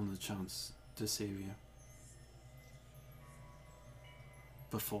out on the chance to save you.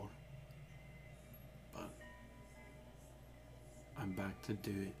 Before. But I'm back to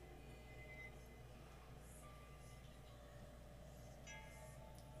do it.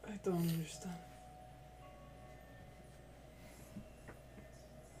 I don't understand.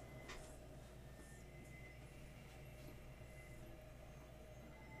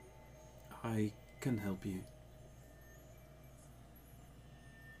 I can help you.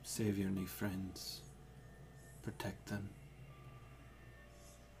 Save your new friends. Protect them.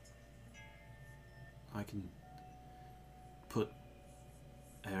 I can put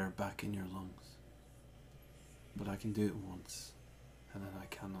air back in your lungs. But I can do it once, and then I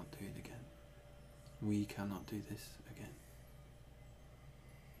cannot do it again. We cannot do this again.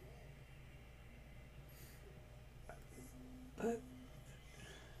 But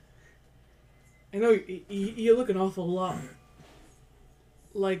I know you look an awful lot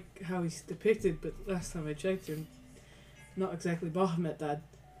like how he's depicted, but last time I checked, you're not exactly Bahamut, Dad.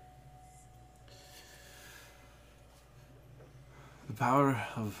 The power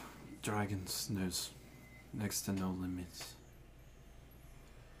of dragons knows next to no limits.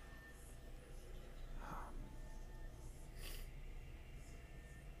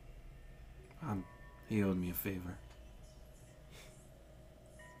 And he owed me a favor.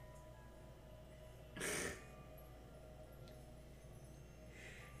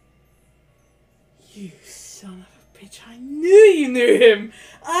 You son of a bitch, I knew you knew him!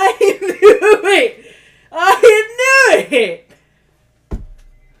 I knew it! I knew it!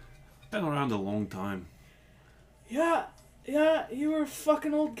 Been around a long time. Yeah, you were a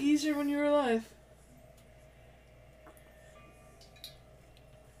fucking old geezer when you were alive.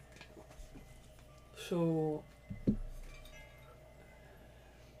 So,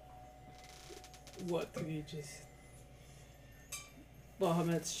 what, do you just...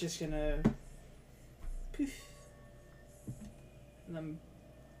 Bahamut's just gonna... poof, and I'm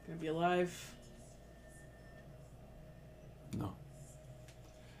gonna be alive? No.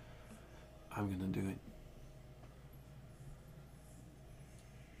 I'm gonna do it.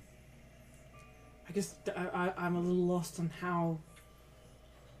 I guess I'm a little lost on how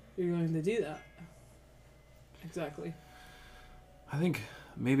you're going to do that. Exactly. I think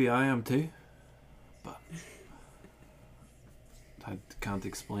maybe I am too, but I can't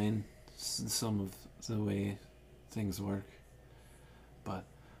explain some of the way things work. But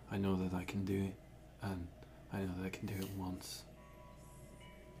I know that I can do it, and I know that I can do it once.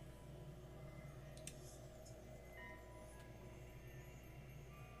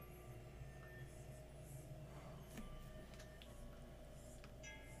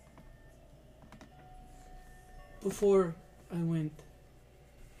 Before I went,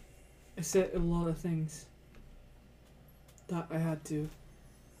 I said a lot of things that I had to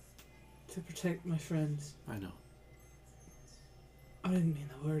protect my friends. I know. I didn't mean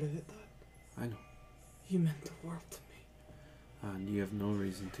a word of it, Dad. I know. You meant the world to me. And you have no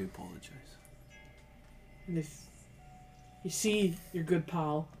reason to apologize. And if you see your good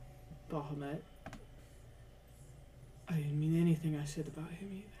pal, Bahamut, I didn't mean anything I said about him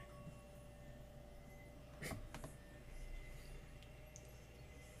either.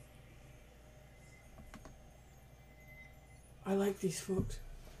 I like these folks.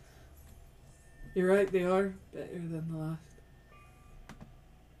 You're right, they are better than the last.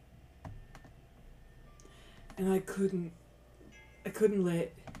 And I couldn't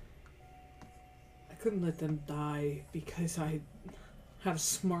let them die because I have a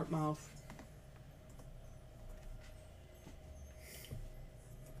smart mouth.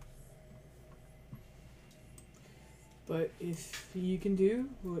 But if you can do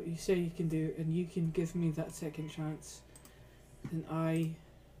what you say you can do, and you can give me that second chance, then I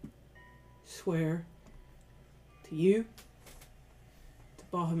swear to you, to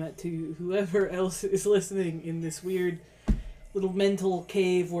Bahamut, to whoever else is listening in this weird little mental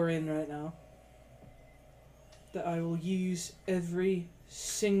cave we're in right now, that I will use every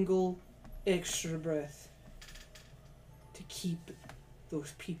single extra breath to keep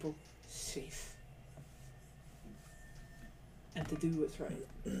those people safe. And to do what's right.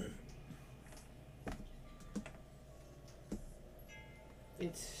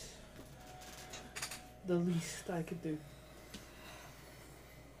 It's the least I could do.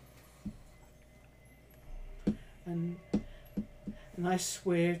 And I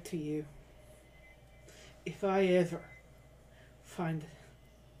swear to you, if I ever find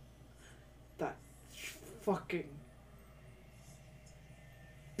that fucking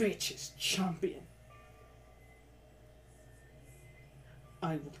bitch's champion,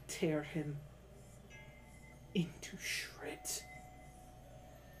 I will tear him into shreds.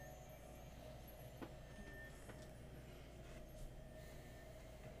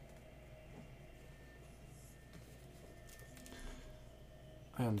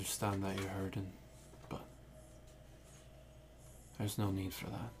 I understand that you're hurting, but there's no need for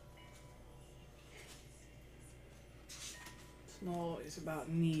that. It's not always about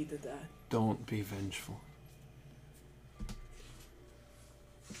need of that. Don't be vengeful.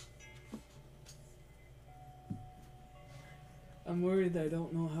 I'm worried I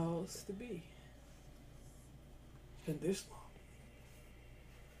don't know how else to be. It's been this long.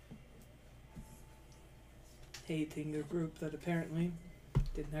 Hating a group that apparently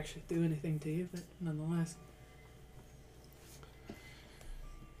didn't actually do anything to you, but nonetheless.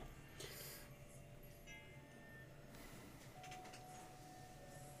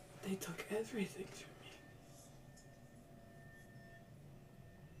 They took everything from me.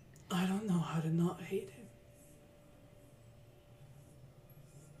 I don't know how to not hate him.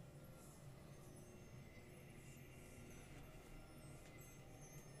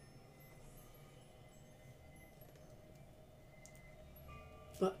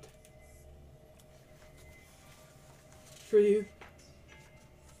 But for you,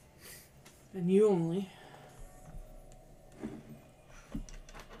 and you only,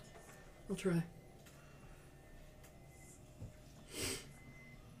 I'll try.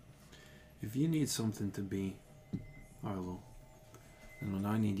 If you need something to be, Arlo, then what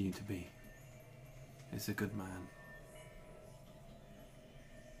I need you to be is a good man.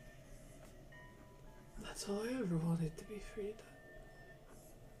 That's all I ever wanted to be for you, Dad.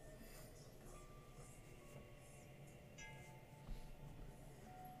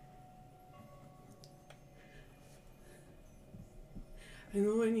 I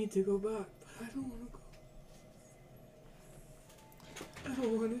know I need to go back, but I don't want to go. I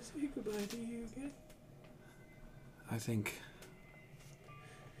don't want to say goodbye to you again. I think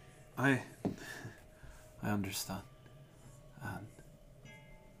I understand, and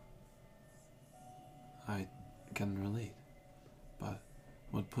I can relate, but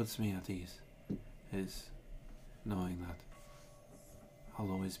what puts me at ease is knowing that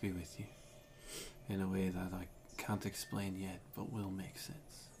I'll always be with you in a way that I can't explain yet, but will make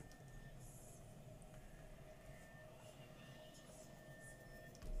sense.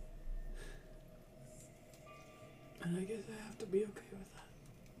 And I guess I have to be okay with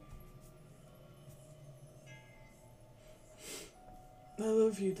that. I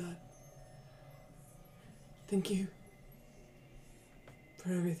love you, Dad. Thank you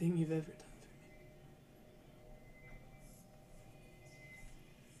for everything you've ever done for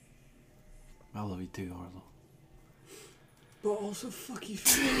me. I love you too, Arlo. But also, fuck you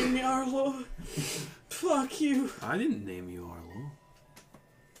for naming me Arlo. Fuck you. I didn't name you Arlo.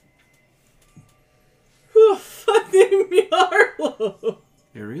 Who the fuck named me Arlo?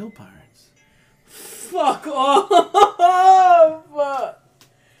 You're real pirates. Fuck off!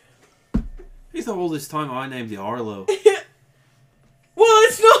 You thought all this time I named you Arlo. Well,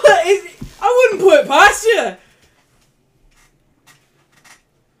 it's not. I wouldn't put it past you.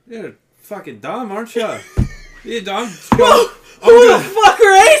 You're fucking dumb, aren't you? You're dumb. Who the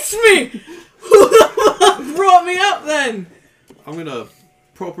fucker hates me? Who the fuck brought me up then? I'm gonna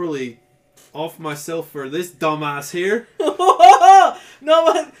properly off myself for this dumbass here. No,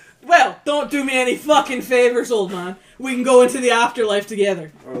 but, well, don't do me any fucking favors, old man. We can go into the afterlife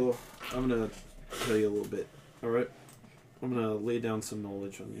together. Arlo, I'm gonna tell you a little bit, alright? I'm gonna lay down some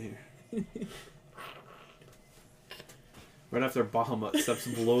knowledge on you here. Right after Bahamut stops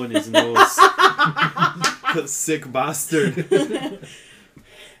blowing his nose. That sick bastard.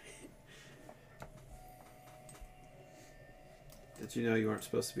 Did you know you weren't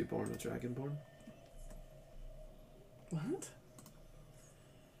supposed to be born a dragonborn? What?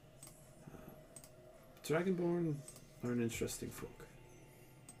 Dragonborn are an interesting folk.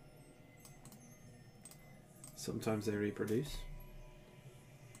 Sometimes they reproduce.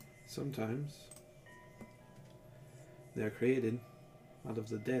 Sometimes they are created out of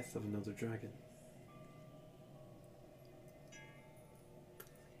the death of another dragon.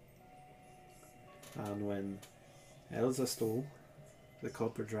 And when Elsa stole the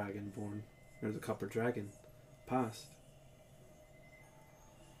copper dragon the copper dragon passed,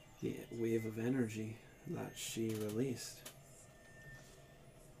 the wave of energy that she released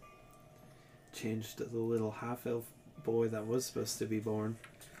changed the little half-elf boy that was supposed to be born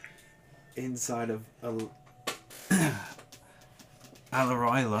inside of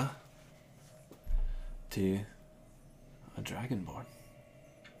Alarila to a dragonborn.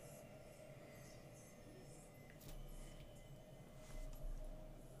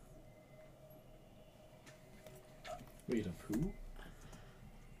 Wait, of who?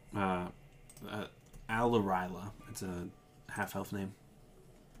 Alarila. It's a half-elf name.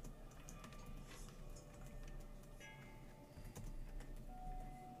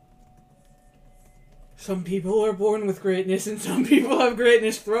 Some people are born with greatness, and some people have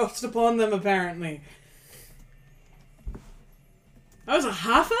greatness thrust upon them, apparently. I was a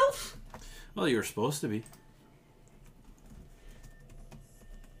half-elf? Well, you were supposed to be.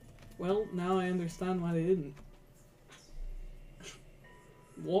 Well, now I understand why they didn't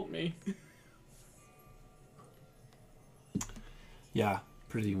want me. Yeah,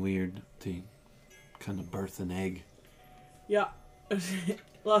 pretty weird to kind of birth an egg. Yeah.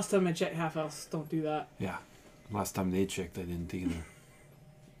 Last time I checked, half-elves don't do that. Yeah, last time they checked, I didn't either.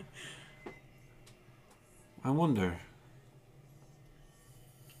 I wonder,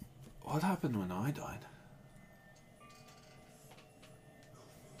 what happened when I died?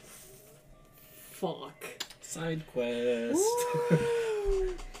 Fuck. Side quest.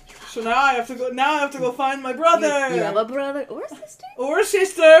 So now I have to go. Now I have to go find my brother. You have a brother or sister? Or a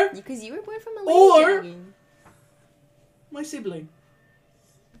sister. Because you were born from a Or- lady dragon. My sibling.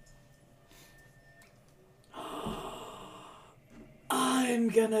 I'm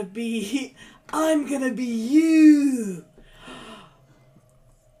gonna be you.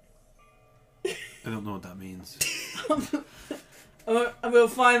 I don't know what that means. I'm gonna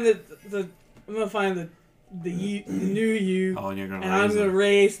find the new you, Oh, and you're gonna and I'm raise gonna them.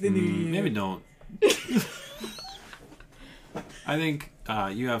 raise the new you. Maybe don't. I think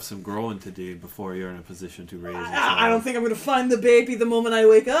you have some growing to do before you're in a position to raise a child. I don't think I'm gonna find the baby the moment I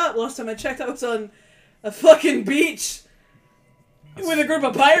wake up. Last time I checked, I was on a fucking beach with a group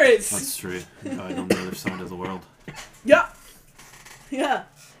of pirates. That's true. Died on the other side of the world. Yeah. Yeah.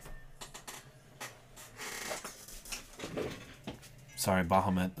 Sorry,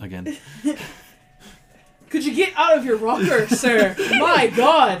 Bahamut again. Could you get out of your rocker, sir? My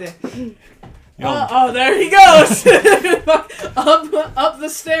God. Yo, Oh, there he goes. up the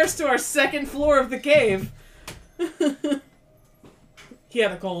stairs to our second floor of the cave. He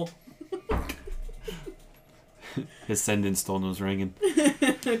had a call. his sending stone was ringing.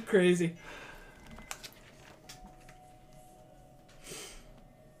 Crazy.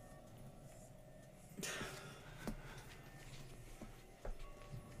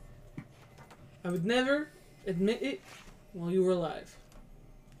 I would never admit it while you were alive.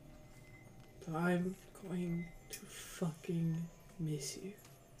 But I'm going to fucking miss you.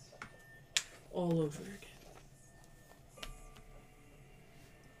 All over again.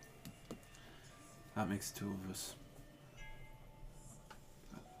 That makes two of us.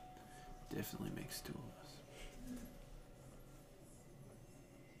 That definitely makes two of us.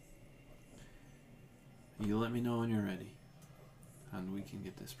 You let me know when you're ready, and we can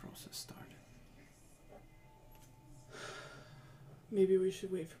get this process started. Maybe we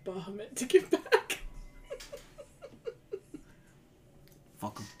should wait for Bahamut to get back.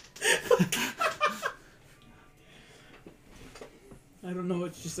 Fuck 'em. I don't know,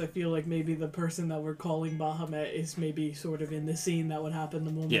 it's just I feel like maybe the person that we're calling Bahamut is maybe sort of in the scene that would happen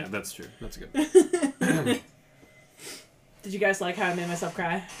the moment. Yeah, that's true. That's good. Did you guys like how I made myself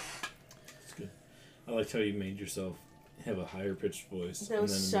cry? It's good. I liked how you made yourself have a higher pitched voice That and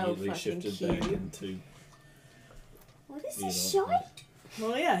was then so immediately fucking shifted cute. back into What is you this know, shot?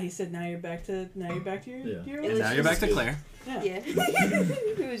 Well, yeah, he said now you're back to your Yeah. your And now you're back to Claire. Yeah. Yeah.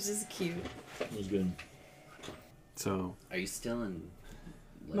 It was just cute. It was good. So, Are you still in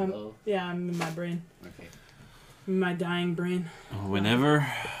limbo? Yeah, I'm in my brain. Okay. In my dying brain. whenever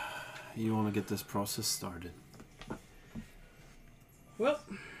you want to get this process started. Well,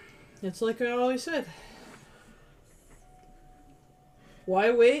 it's like I always said. Why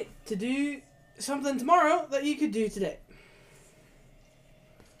wait to do something tomorrow that you could do today?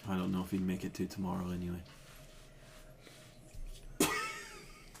 I don't know if he'd make it to tomorrow anyway.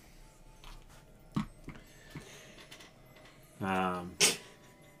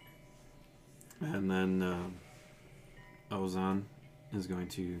 And then Ozan is going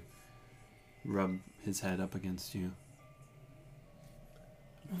to rub his head up against you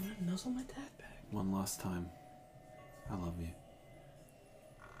I'm gonna nuzzle my dad back. one last time. I love you.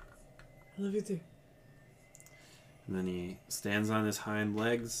 I love you too. And then he stands on his hind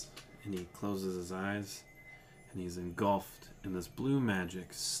legs and he closes his eyes and he's engulfed in this blue magic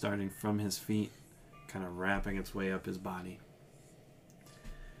starting from his feet, kind of wrapping its way up his body.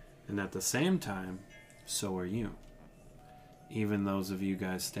 And at the same time, so are you. Even those of you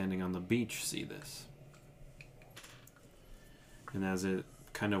guys standing on the beach see this. And as it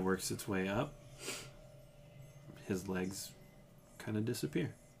kind of works its way up, his legs kind of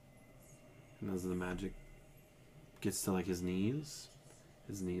disappear. And as the magic gets to like his knees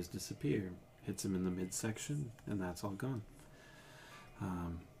disappear. Hits him in the midsection, and that's all gone.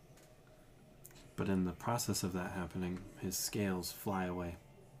 But in the process of that happening, his scales fly away.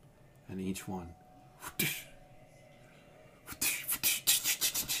 And each one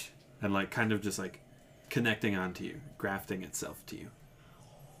and like kind of just like connecting onto you, grafting itself to you.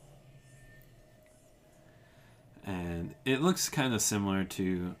 And it looks kind of similar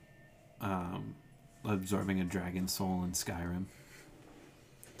to absorbing a dragon soul in Skyrim.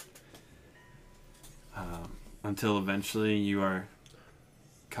 Until eventually you are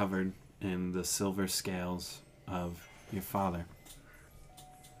covered in the silver scales of your father.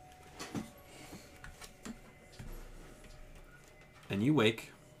 And you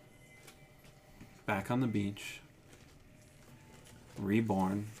wake back on the beach,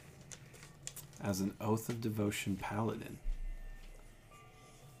 reborn as an Oath of Devotion paladin.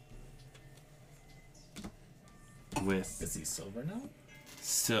 With Is he silver now?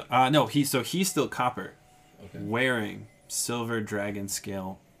 he's still copper, Okay. wearing silver dragon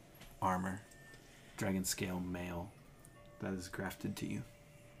scale armor, dragon scale mail that is grafted to you.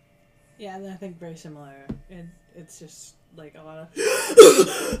 Yeah, I think very similar. It's just like a lot of.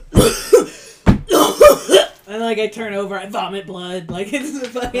 And like I turn over, I vomit blood. Like it's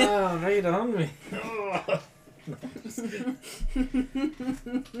fucking. Wow, right on me.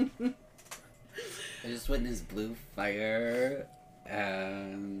 I just witnessed blue fire,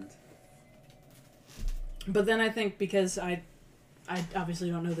 and But then I think because I obviously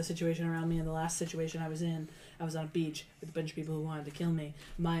don't know the situation around me, and the last situation I was in, I was on a beach with a bunch of people who wanted to kill me.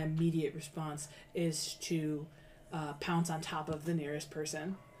 My immediate response is to pounce on top of the nearest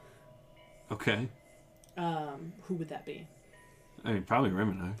person. Okay. Who would that be? I mean, probably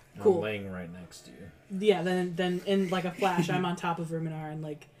Riminar. Cool. I'm laying right next to you. Yeah, then in like a flash, I'm on top of Ruminar, and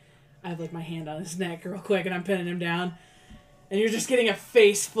like I have like my hand on his neck real quick, and I'm pinning him down. And you're just getting a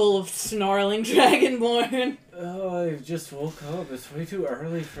face full of snarling dragonborn. Oh, I just woke up. It's way too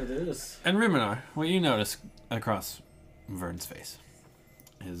early for this. And Riminar, what you notice across Vern's face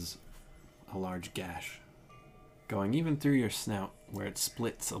is a large gash going even through your snout where it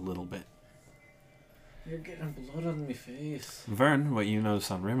splits a little bit. You're getting blood on my face. Vern, what you notice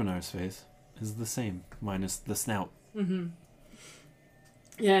on Riminar's face is the same, minus the snout. Mm-hmm.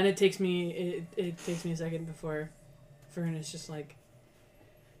 Yeah, and it takes me a second before Vern is just like,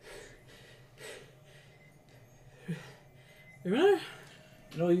 Ruminar?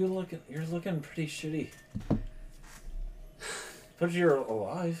 No, you're looking pretty shitty. But you're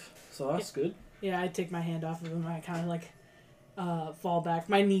alive, so that's good. Yeah, I take my hand off of him. I kind of like fall back.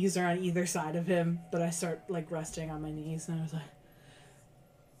 My knees are on either side of him, but I start like resting on my knees, and I was like,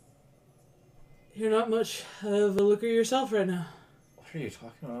 You're not much of a looker yourself right now. What are you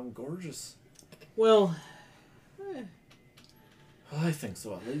talking about? I'm gorgeous. Well, I think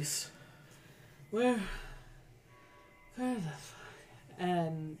so, at least. where the fuck?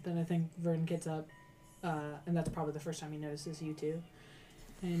 And then I think Vern gets up, and that's probably the first time he notices you two.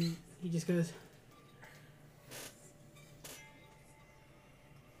 And he just goes,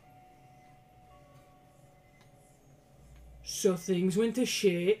 so things went to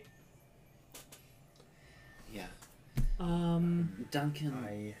shit. Yeah.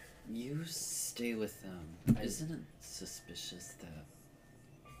 Duncan, You stay with them. Isn't it suspicious that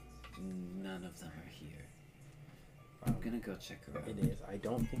none of them are here? I'm gonna go check around. It is. I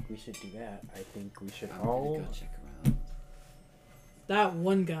don't think we should do that. I think we should I'm all. gonna go check around. that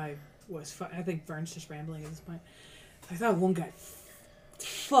one guy was. I think Vern's just rambling at this point. Like that one guy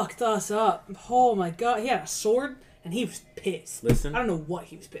fucked us up. Oh my god, he had a sword and he was pissed. Listen. I don't know what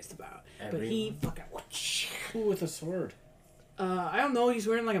he was pissed about, but he fucking. Who with a sword? I don't know. He's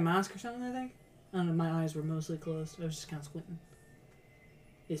wearing like a mask or something. I think. I don't know. My eyes were mostly closed. I was just kind of squinting.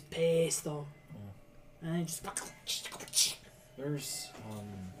 He's pissed though, and he just. There's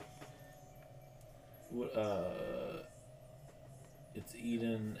it's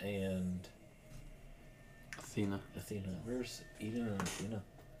Eden and Athena. Athena. Where's Eden and Athena?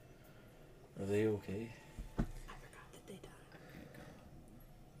 Are they okay? I forgot that they died.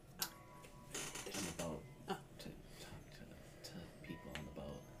 On the boat to talk to people on the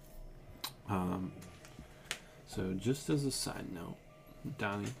boat. So just as a side note,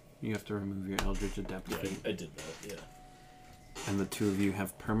 Donnie, you have to remove your Eldritch Adept Yeah, feat, I did that. Yeah. and the two of you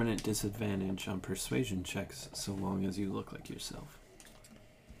have permanent disadvantage on persuasion checks so long as you look like yourself.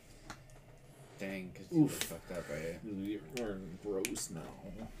 Dang, cause you Oof. fucked up, right? We're gross now.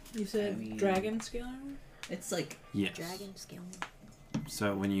 You said I mean- dragon scale armor? It's like Yes. Dragon scale.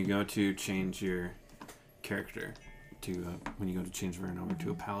 So when you go to change your character to when you go to change Vern over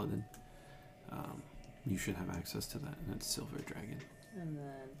to a paladin, you should have access to that, and it's Silver Dragon. And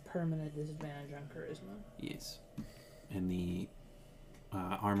then permanent disadvantage on charisma. Yes. And the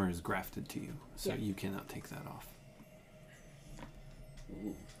armor is grafted to you, so Yeah. you cannot take that off. ooh,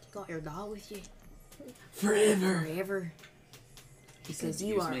 You got your dog with you Forever. forever. Because could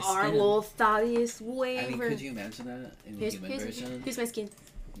you use are my our skin. little Thaddeus I mean, Waver. could you imagine that in the Here's, human here's, version? here's my skin.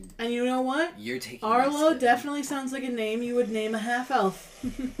 And you know what? You're taking my Arlo skin. definitely sounds like a name you would name a half elf.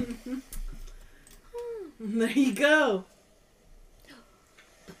 There you go.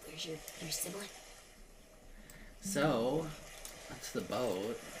 But where's your sibling? So, to the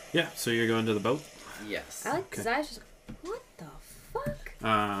boat. Yeah, so you're going to the boat? Yes. I like because Okay. I was just what the fuck?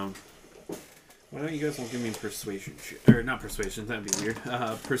 Why don't you guys all give me persuasion or not persuasion, that'd be weird.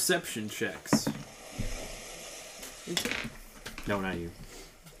 Perception checks. You too? No, not you.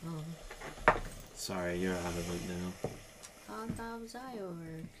 Oh, Sorry, you're out of it now. I thought was I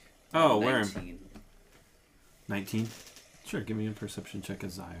over. Oh, where? 19. 19? Sure, give me a perception check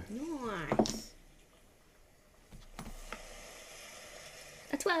as Zyre. Nice.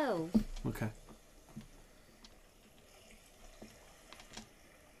 A 12. Okay.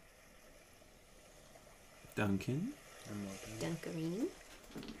 Duncan? I'm looking. Dunkarine.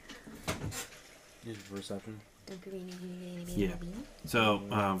 Just perception. Dunkarine. Yeah. So,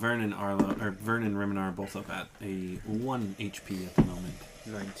 Vern and Rimnar are both up at a 1 HP at the moment.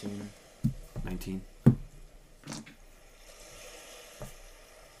 19. 19.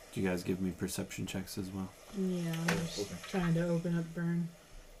 Do you guys give me perception checks as well? Yeah, I'm just trying to open up Burn.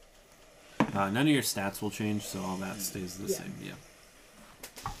 None of your stats will change, so all that stays the Yeah. same. Yeah.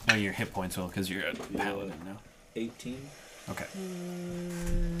 Oh, your hit points will, because you're a paladin now. 18. Okay.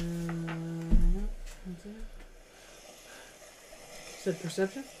 What's that? Said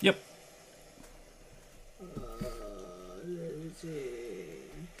perception? Yep. Let's see.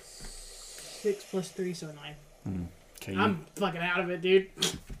 6 plus 3, so 9. Okay. I'm fucking out of it, dude.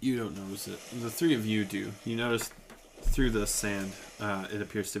 You don't notice it. The three of you do. You notice through the sand, it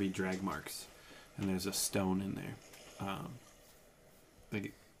appears to be drag marks, and there's a stone in there.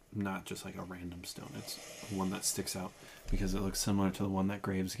 Like, not just like a random stone. It's one that sticks out because it looks similar to the one that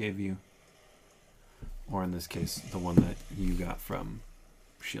Graves gave you, or in this case, the one that you got from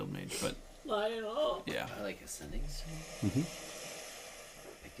Shield Mage. But Lionel. yeah. I like ascending stone. Mm-hmm.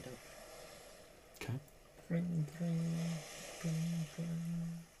 Pick it up. Okay.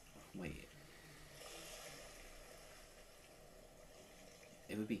 Wait.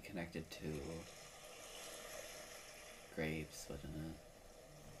 It would be connected to Graves, wouldn't it?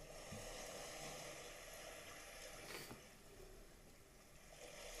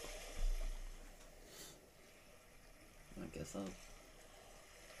 I guess I'll...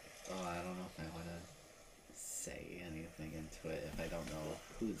 Oh, I don't know if I want into it if I don't know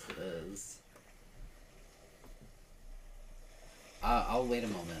whose it is. I'll wait a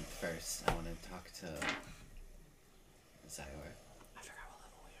moment first. I want to talk to Zyor. I forgot what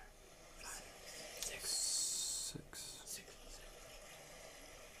level we are. 5, 6.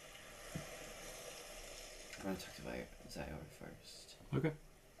 I want to talk to Zyor first. Okay.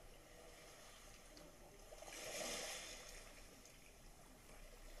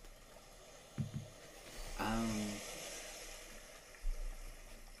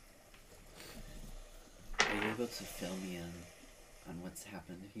 Are you able to fill me in on what's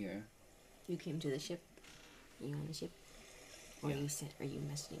happened here? You came to the ship. Are you on the ship? Or Yeah. are you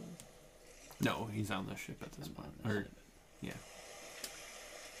messaging? No, he's on the ship at this I'm point. on the Or, ship. yeah.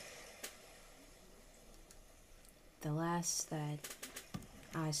 The last that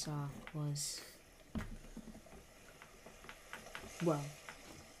I saw was, well,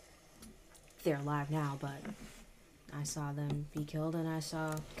 they're alive now, but I saw them be killed and I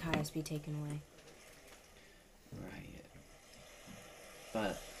saw Caius be taken away. Right.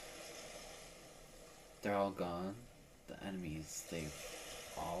 But they're all gone. The enemies, they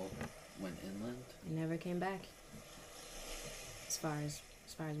all went inland, They never came back. As far as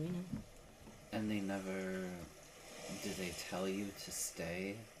we know. and they never. Did they tell you to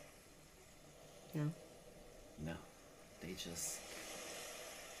stay? No. No. They just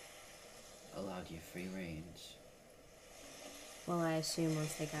allowed you free range. Well, I assume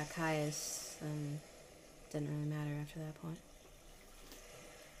once they got Caius, then it didn't really matter after that point.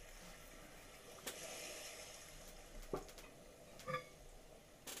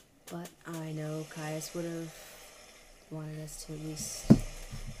 But I know Caius would have wanted us to at least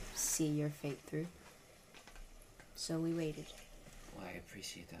see your fate through. So we waited. Well, I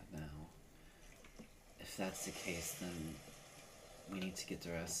appreciate that now. If that's the case, then we need to get the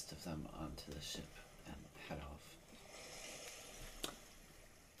rest of them onto the ship and head off.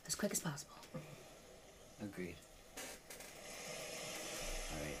 As quick as possible. Agreed.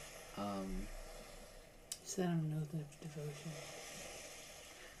 Alright. So I don't know the devotion.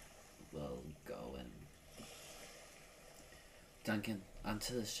 We'll go and Duncan,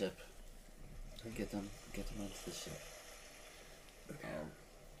 onto the ship. Get them onto the ship.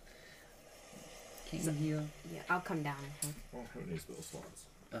 Can you? Yeah, I'll come down and help. I don't have any spell slots.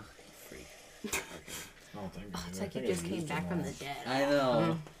 Oh, freak. Okay. I don't think. Oh, it's I like you think I just came used back them from all. the dead. I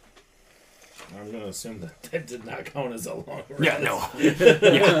know. I'm gonna assume that did not count as a long rest. Yeah, no.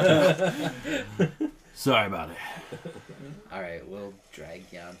 Yeah. Sorry about it. Alright, we'll drag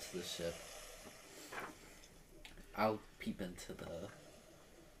you onto the ship. I'll peep into the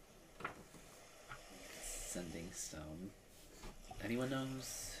sending stone. Anyone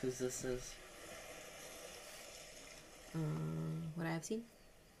knows whose this is? What I have seen?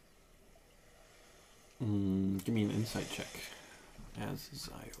 Give me an insight check. As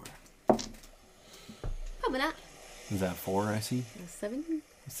Zyor. Probably not. Is that 4 I see? 7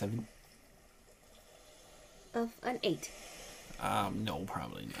 7? of an 8. No,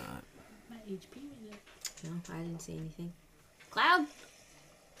 probably not. My HP went up. No, I didn't see anything. Cloud?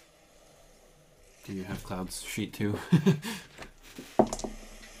 Do you have Cloud's sheet too?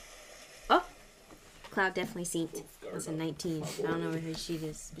 Oh! Cloud definitely synced. That's a 19. I don't know where her sheet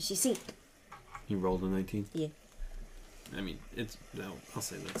is, but she synced. You rolled a 19? Yeah. I mean, it's. No, I'll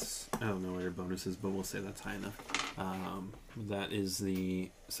say that's. I don't know what your bonus is, but we'll say that's high enough. That is the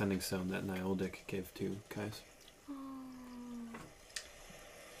sending stone that Nioldic gave to Caius.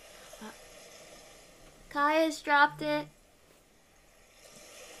 Caius dropped it.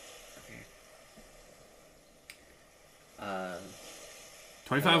 Okay.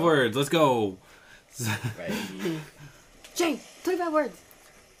 25 words, let's go! Right. Shane, 25 words.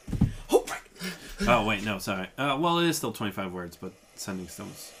 Oh, wait, no, sorry. Well, it is still 25 words, but sending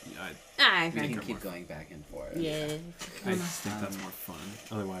stones. Ah, We okay. can Make it keep more going back and forth. Yeah. I just think that's more fun.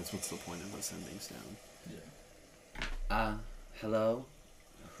 Otherwise, what's the point of a sending stone? Hello?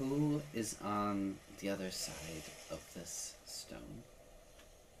 Who is on the other side of this stone?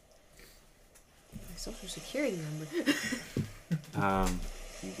 My social security number. Um,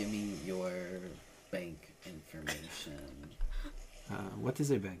 Can you give me your bank information? what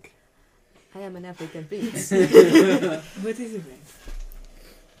is a bank? I am an African prince. What is it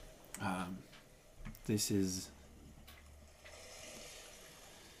then? This is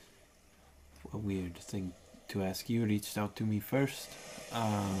a weird thing to ask. You reached out to me first.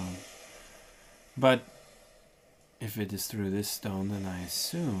 But if it is through this stone, then I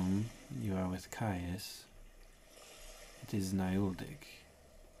assume you are with Caius. It is Nioldic.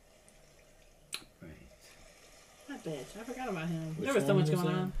 Right. What that bitch. I forgot about him. Which there was so one much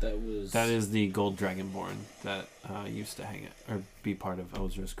going that? on. That is the gold dragonborn that used to hang it or be part of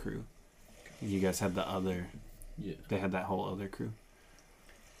Ozra's crew. You guys had the other. Yeah. They had that whole other crew.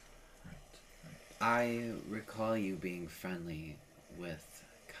 I recall you being friendly with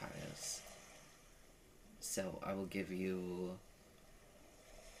Caius. So I will give you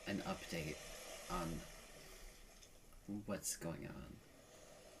an update on what's going on.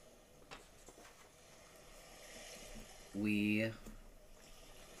 We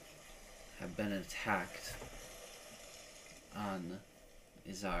have been attacked on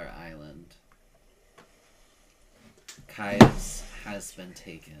Izar Island. Caius has been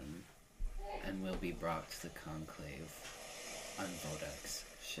taken and will be brought to the Conclave on Vodek's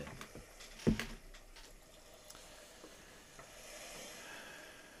ship.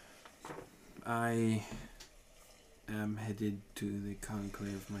 I am headed to the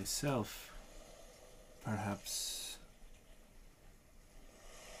Conclave myself. Perhaps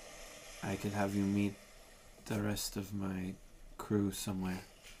I could have you meet the rest of my crew somewhere.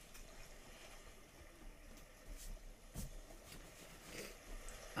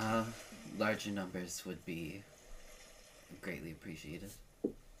 Larger numbers would be greatly appreciated.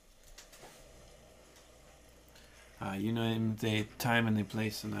 You name the time and the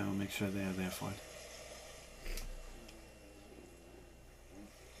place, and I will make sure they are there for it.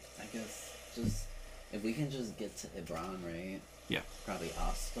 I guess just if we can just get to Ibran, right? Yeah. Probably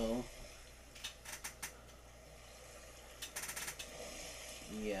Ostel.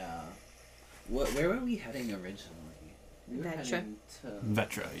 Yeah. Where were we heading originally? We were Vetra. heading to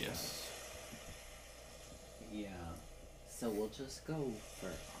Vetra, yes. Yeah. So we'll just go for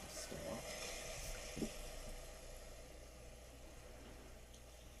Ostel.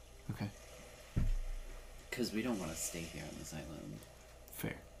 Okay, Because we don't want to stay here on this island.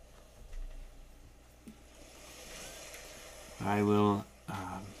 fair. I will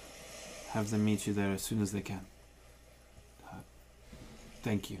have them meet you there as soon as they can.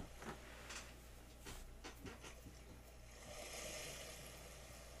 Thank you.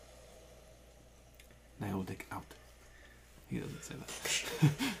 Naodic out. He doesn't say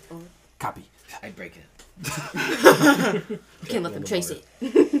that. Oh. Copy. I break it. Can't let them trace it.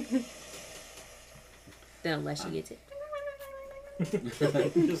 Then unless she gets it.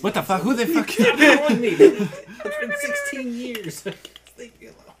 What the fuck? Who the fuck? Stop calling me! It's been 16 years. Leave me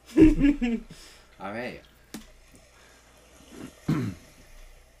alone. Alright.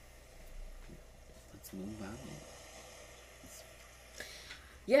 Let's move out.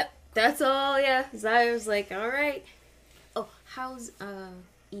 Yep, that's all. Yeah, Zyre's like, all right. Oh, how's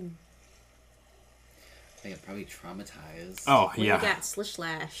Eden? They got probably traumatized. Oh, Well, yeah. He got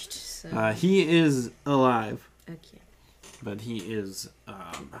slashed. So He is alive, okay, but he is,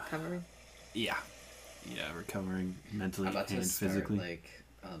 recovering. yeah. Yeah, recovering mentally I'm about to and start physically.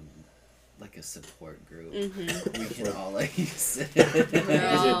 like a support group. Mm-hmm. We can all like sit.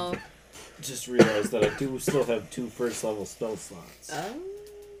 Oh. Just realized that I do still have 2 first level spell slots. Oh.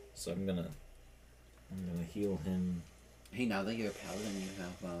 So I'm gonna heal him. Hey, now that you're a paladin, you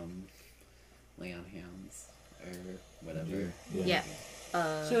have lay on hands or whatever. Yeah.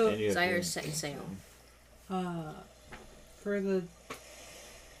 So- And you have Zyre's healing. setting sail. For the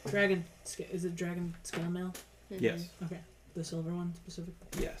dragon, is it dragon scale mail? Yes. Okay, the silver one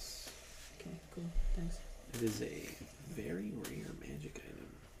specifically. Yes. Okay, cool. Thanks. It is a very rare magic item.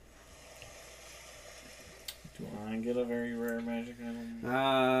 Do I get a very rare magic item?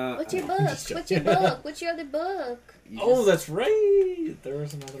 What's your book? Just What's your book? What's your other book? You Oh, just- that's right! There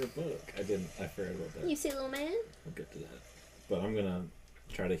was another book. I forgot about that. You see, little man. We'll get to that. But I'm gonna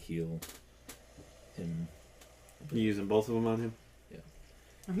try to heal him. You using both of them on him?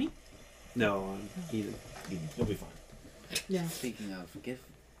 On me? No, on Eden. He'll be fine. Yeah. Speaking of, give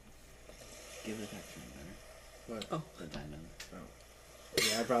it back to him there. What? Oh. The diamond.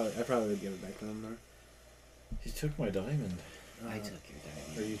 Yeah, I probably would give it back to them though. He took my diamond. I took your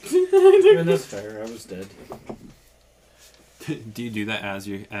Are diamond. you? I mean, that's fair. I was dead. Do you do that as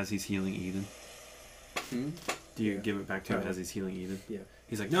he's healing Eden? Hmm? Do you Yeah. give it back to him Oh. as he's healing Eden? Yeah.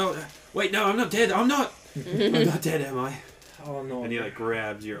 He's like, no, wait, no, I'm not dead. I'm not. I'm not dead, am I? Oh no! And he like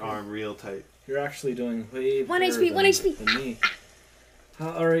grabs your arm real tight. You're actually doing way One better HP, than, one HP. than me.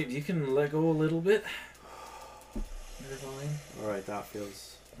 All right, you can let go a little bit. You're fine. All right, that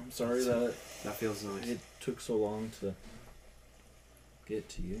feels I'm sorry that feels nice. it took so long to get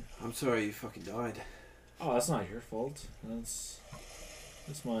to you. I'm sorry you fucking died. Oh, that's not your fault. That's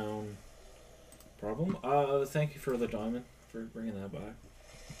my own problem. Thank you for the diamond, for bringing that back.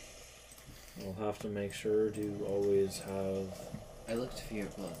 I'll have to make sure to always have I looked for your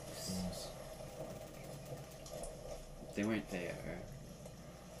books. things. They weren't there.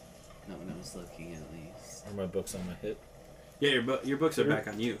 Not when I was looking, at least. Are my books on my hip? Yeah, your books are They're- back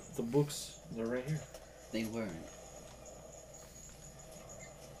on you. The books, they're right here. They weren't.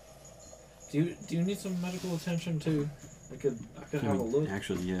 Do you need some medical attention too? I could have a look.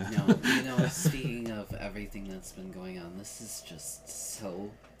 Actually, yeah. No, you know, speaking of everything that's been going on, this is just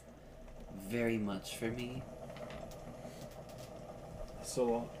so very much for me. It's a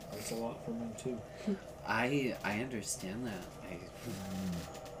lot. It's a lot for me too. I understand that.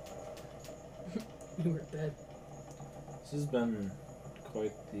 You were dead. This has been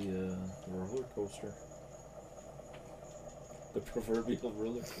quite the roller coaster. The proverbial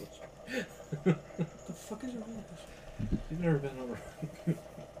roller coaster. The fuck is a roller coaster? You've never been on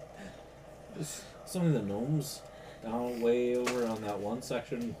a Just some of the gnomes down way over on that one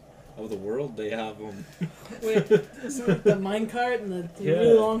section of the world, they have them. Wait, so like the minecart and the Yeah.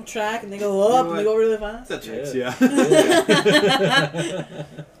 really long track, and they go up and they go really fast. That checks, Yeah.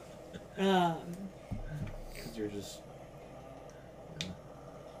 yeah. Because you're just.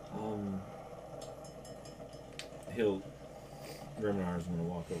 Grimnar's gonna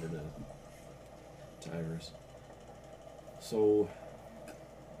walk over to Iris. So.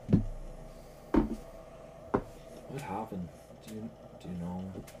 What happened? Do you know?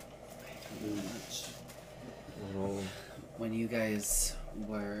 I don't know much. Well, When you guys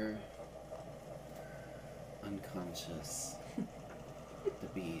were unconscious at the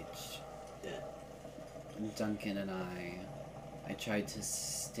beach, Duncan and I tried to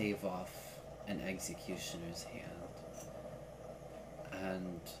stave off an executioner's hand.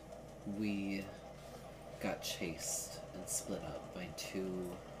 And we got chased and split up by two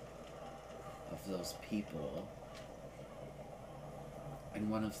of those people. And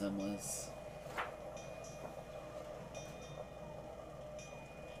one of them was...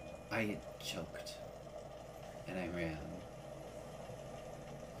 I choked. And I ran.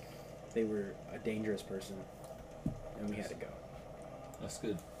 They were a dangerous person, and we had to go. that's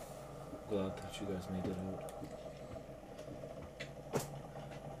good. Glad that you guys made it out.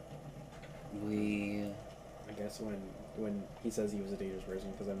 We... I guess when he says he was a dangerous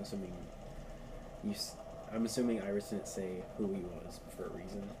person, because I'm assuming I'm assuming Iris didn't say who he was for a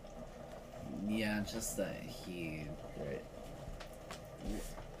reason. Yeah, just that he... Right.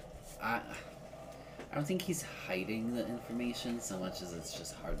 I don't think he's hiding the information so much as it's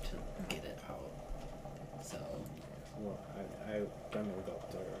just hard to get it out. So... Well, I kind of go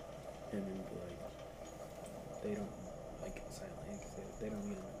up to him and be like, they don't like it silently, because they don't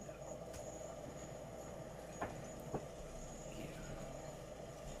need him now.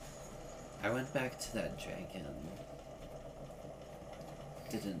 I went back to that dragon.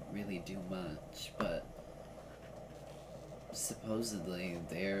 Didn't really do much, but supposedly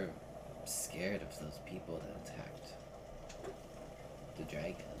they're scared of those people that attacked the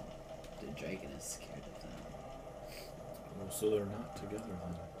dragon. The dragon is scared of them. Oh, so they're not together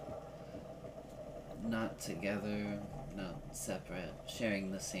then. Not together, not separate,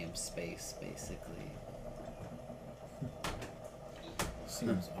 sharing the same space basically.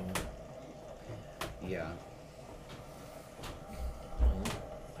 Seems odd. Yeah. Well,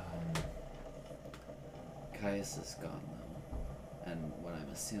 Caius is gone though, and what I'm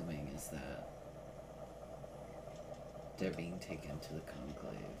assuming is that they're being taken to the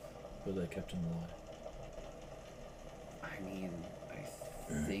conclave. but they kept him alive. I mean,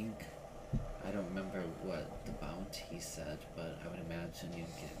 I think, I don't remember what the bounty said, but I would imagine you'd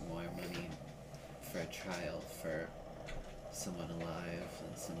get more money for a trial for someone alive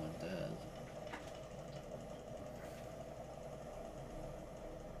than someone dead.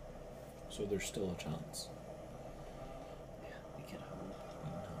 So there's still a chance. Yeah, we can hope.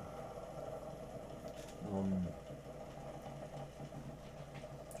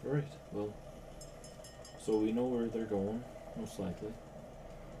 Alright, well, so we know where they're going, most likely.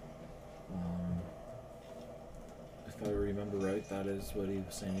 If I remember right, that is what he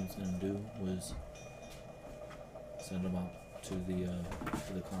was saying he was going to do, was send them up to the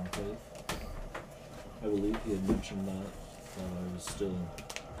conclave. I believe he had mentioned that while I was still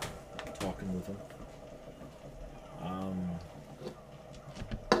talking with him.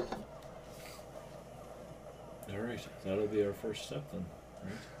 Alright, that'll be our first step then,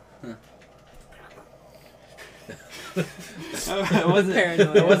 right? I wasn't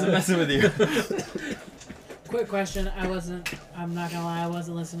Paranoid. I wasn't messing with you. Quick question. I'm not gonna lie, I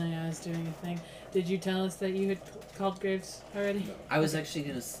wasn't listening. I was doing a thing. Did you tell us that you had called Graves already? I was actually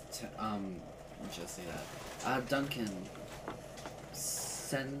gonna just say that. Duncan,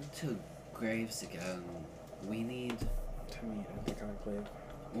 send to Graves again. We need... To meet at the conclave.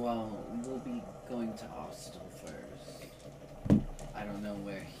 Well, we'll be going to Austell first. I don't know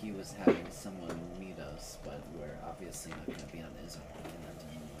where he was having someone meet us, but we're obviously not going to be on his island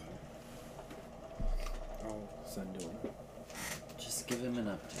anymore. I'll send to him. Just give him an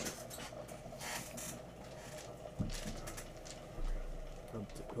update.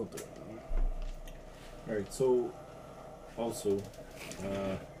 He'll do it. Alright, so also,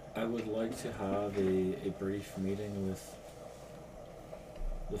 I would like to have a brief meeting with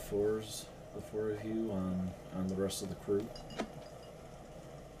the four of you and the rest of the crew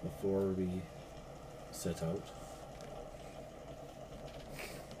before we set out.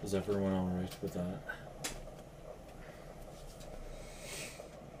 Is everyone alright with that?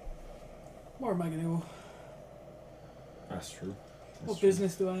 Where am I gonna go? That's true. What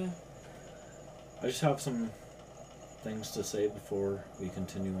business do I have? I just have some things to say before we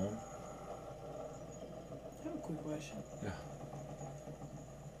continue on. I have a quick question. Yeah.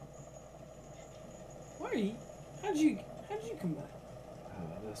 Why are you? How did you come back?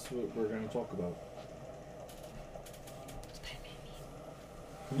 That's what we're going to talk about.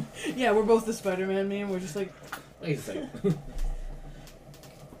 Yeah, we're both the Spider-Man meme. We're just like, Wait a second.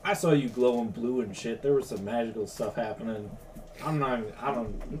 I saw you glowing blue and shit. There was some magical stuff happening.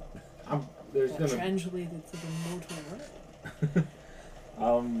 There's that gonna translated to the mortal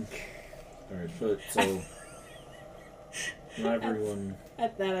realm. alright, but so not everyone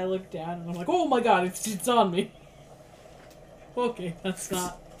At that, I look down and I'm like, oh my god, it's on me. Okay, that's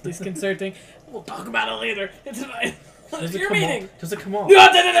not disconcerting. We'll talk about it later. It's fine. does it Your come meeting. off? Does it come off?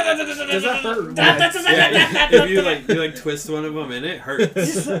 Does that hurt? If you like twist one of them in, it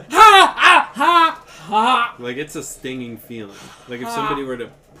hurts. Ha ha ha ha. Like it's a stinging feeling. Like if somebody were to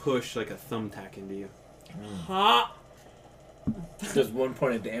push like a thumbtack into you. Ha. Does 1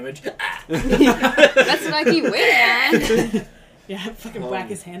 point of damage? That's what I keep waiting on. Yeah, fucking whack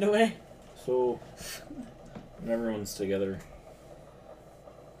his hand away. So when everyone's together.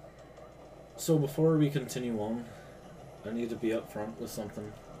 So before we continue on, I need to be upfront with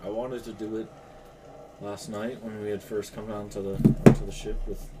something. I wanted to do it last night when we had first come onto the ship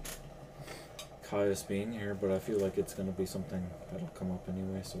with Caius being here, but I feel like it's going to be something that'll come up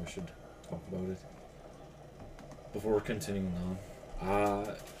anyway, so I should talk about it before continuing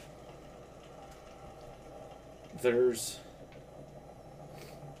on. There's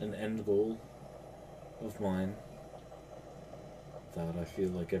an end goal of mine that I feel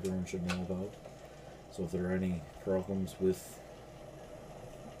like everyone should know about. So if there are any problems with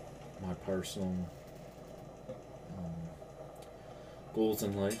my personal goals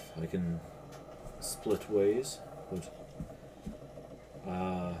in life, I can split ways. But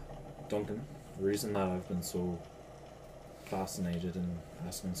Duncan, the reason that I've been so fascinated and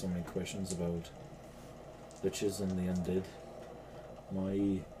asking so many questions about liches and the undead,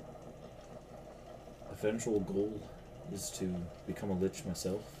 my eventual goal is to become a lich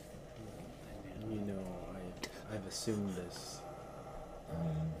myself. You know, I've assumed this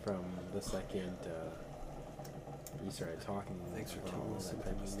from the second you started talking. Thanks for about telling all us that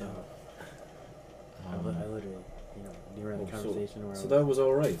something type of we stuff. know. I literally, during the conversation where So I was, that was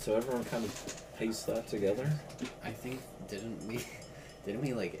alright. So everyone kind of paced that together. I think didn't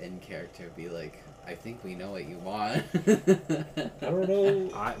we like in character be like, I think we know what you want. I don't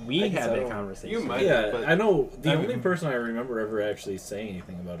know. we I guess had I that don't- conversation. You might. Yeah, but I know. The I only mean- person I remember ever actually saying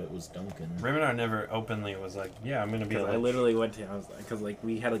anything about it was Duncan. Riminar never openly was like, yeah, I'm gonna be Because like. I literally went to, I was like, because like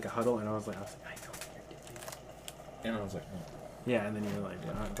we had like a huddle, and I was like, I know what you're doing. And I was like, no. Yeah, and then you were like,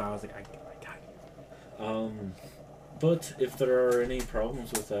 but I was like, I got you. But if there are any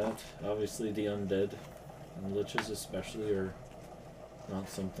problems with that, obviously the undead and liches especially are not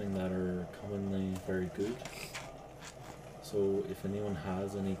something that are commonly very good. So if anyone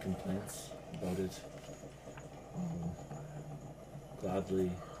has any complaints about it, I'll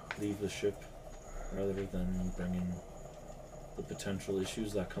gladly leave the ship rather than bring in the potential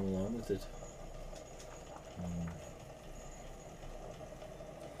issues that come along with it.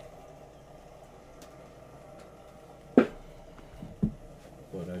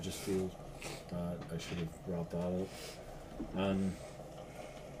 But I just feel that I should have brought that up. And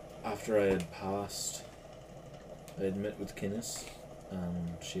after I had passed, I had met with Kinnis,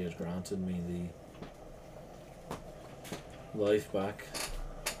 and she had granted me the life back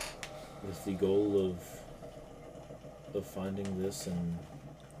with the goal of finding this and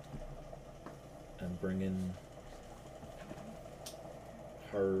bringing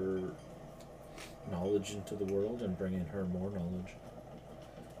her knowledge into the world and bringing her more knowledge.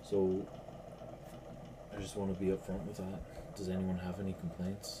 So I just want to be upfront with that. Does anyone have any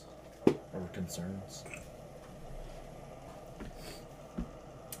complaints or concerns?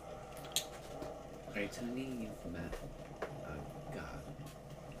 Are you telling me you've met a god?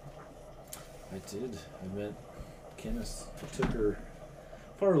 I did. I met Kenneth. It took her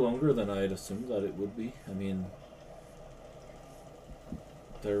far longer than I had assumed that it would be. I mean,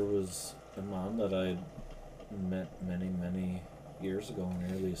 there was a man that I had met many years ago in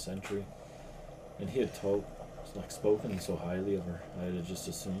the early century, and he had spoken so highly of her. I had just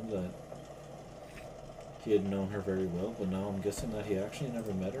assumed that he had known her very well, but now I'm guessing that he actually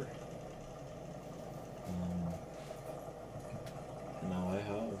never met her. Now I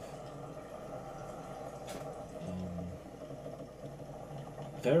have.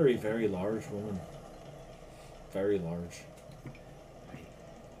 Very large woman. Very large.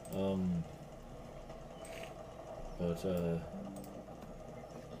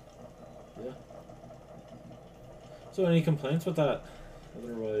 Yeah. So any complaints with that?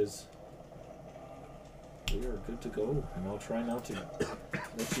 Otherwise, we are good to go, and I'll try not to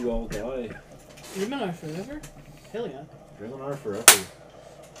let you all die. You've been on forever? Hell yeah. Drill forever.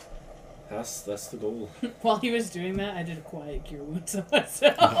 That's the goal. While he was doing that, I did a quiet cure wounds on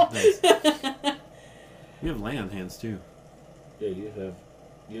myself. Oh, nice. You have lay on hands too. Yeah, you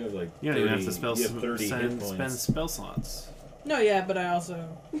have like. You don't even have to spell you have 30 hit points. spend spell slots. No, yeah, but I also.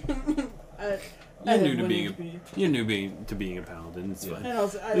 I You're have new to one being HP. you're new to being a paladin. It's Yeah. fine. And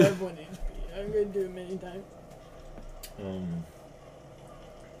also, I have 1 HP. I'm gonna do it many times.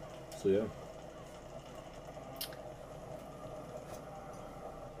 So yeah.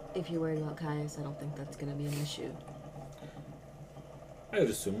 If you're worried about Caius, I don't think that's gonna be an issue. I would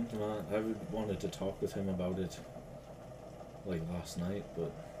assume not. I would wanted to talk with him about it like last night,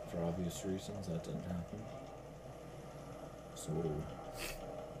 but for obvious reasons that didn't happen. So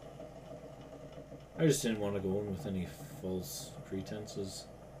I just didn't want to go in with any false pretenses.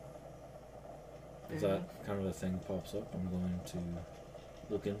 If Fair that enough. kind of a thing pops up, I'm going to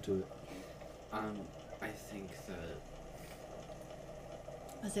look into it. I think that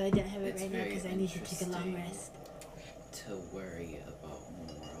Also, I don't have it It's right now very because I need to take a long interesting. rest. to worry about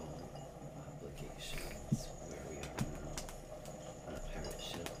moral obligations where we are now on a pirate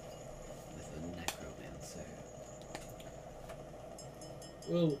ship with a necromancer.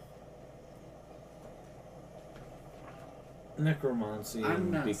 Well, necromancy I'm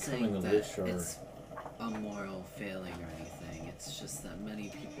and not becoming saying a that lich are. it's a moral failing or anything. It's just that many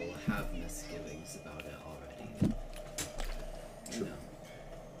people have misgivings about it already. You know.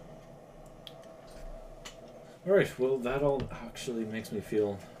 Alright, well, that all actually makes me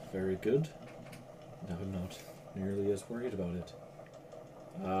feel very good. Now I'm not nearly as worried about it.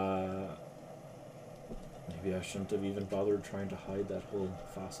 Maybe I shouldn't have even bothered trying to hide that whole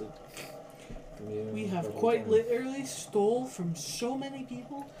facet from you. We have the whole quite time. literally stole from so many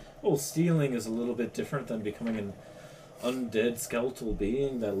people. Well, stealing is a little bit different than becoming an undead skeletal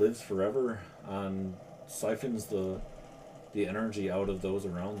being that lives forever and siphons the energy out of those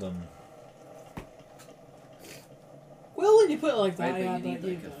around them. Well, when you put it like that, Right, yeah, but you need but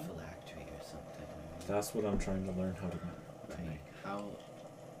like you a phylactery or something. Right? That's what I'm trying to learn how to Right. make. How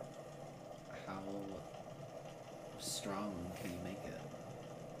strong can you make it?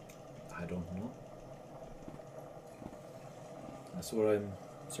 I don't know. That's what I'm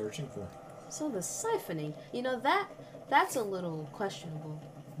searching for. So the siphoning, that's a little questionable.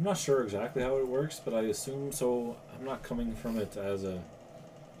 I'm not sure exactly how it works, but I assume so. I'm not coming from it as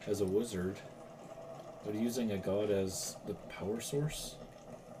a wizard, but using a god as the power source.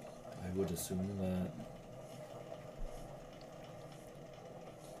 I would assume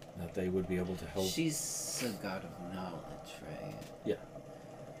that they would be able to help. She's a god of knowledge, right? Yeah.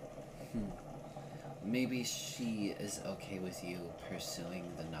 Maybe she is okay with you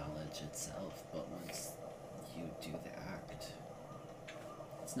pursuing the knowledge itself, but once you do the act,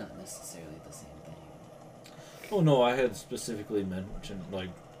 it's not necessarily the same thing. Oh no, I had specifically mentioned,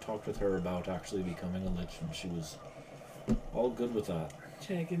 talked with her about actually becoming a lich, and she was all good with that.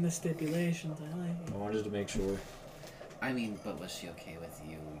 checking the stipulations. I like I it. wanted to make sure. I mean, but was she okay with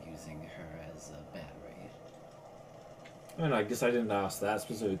you using her as a battery? I mean, I guess I didn't ask that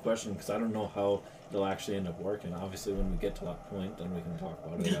specific question because I don't know how it'll actually end up working. Obviously, when we get to that point, then we can talk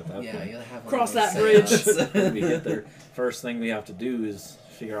about it at that Yeah, point. you'll have a Cross little that bridge. seance. When we get there, first thing we have to do is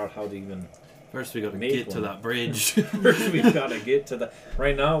figure out how to even. First, we got to Make get to one. that bridge. First, we've got to get to the.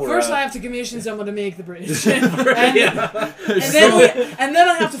 Right now, we're First, at, I have to commission someone to make the bridge, yeah. and then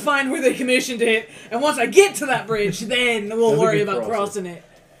I have to find where they commissioned it. And once I get to that bridge, then we'll Then we worry can about cross crossing it.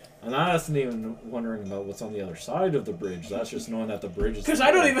 And I wasn't even wondering about what's on the other side of the bridge. That's just knowing that the bridge is. Because I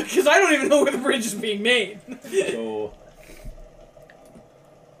don't even know where the bridge is being made. So,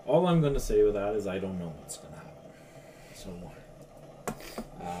 all I'm going to say with that is I don't know what's going to happen. So,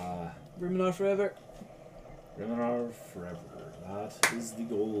 Riminar forever. Riminar forever. That is the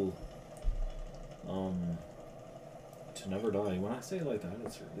goal. To never die. When I say it like that,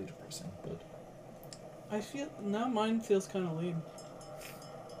 it's really depressing, but I feel now mine feels kind of lame.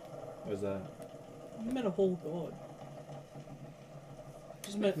 what's that? You met a whole god.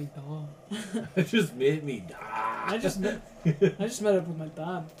 Just met me dog. It just made me die. I just met up with my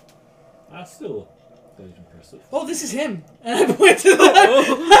dad. That's still quite impressive. Oh, this is him. And I point to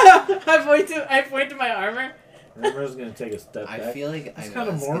I point to my armor. Rimir's gonna take a step I back. feel like It's I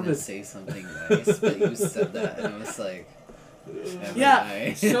kinda was gonna morbid. say something nice, but you said that, and I was like, never Yeah.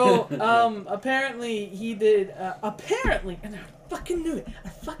 mind. So apparently he did. Apparently, and I fucking knew it.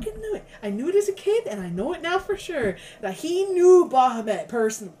 I knew it as a kid, and I know it now for sure that he knew Bahamut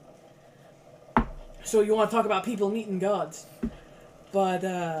personally. So you want to talk about people meeting gods? But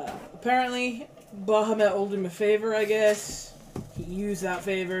apparently Bahamut owed him a favor, I guess. He used that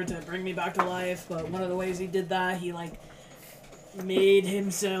favor to bring me back to life, but one of the ways he did that, he like made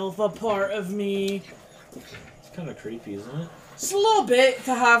himself a part of me. It's kind of creepy, isn't it? Just a little bit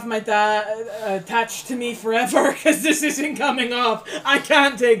to have my dad attached to me forever, because this isn't coming off. I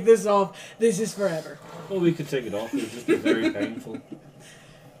can't take this off. This is forever. Well, we could take it off. It would just be very painful.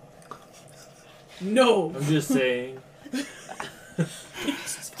 No. I'm just saying.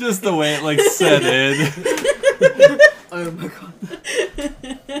 Just the way it like set in. Oh my god.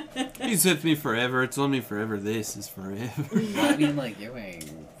 He's with me forever. It's on me forever. This is forever. I mean, like, you're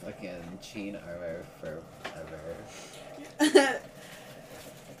wearing fucking chain armor forever.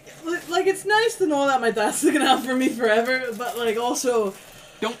 Like, it's nice to know that my dad's looking out for me forever, but like also,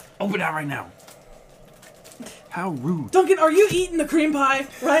 Don't open that right now. How rude. Duncan, are you eating the cream pie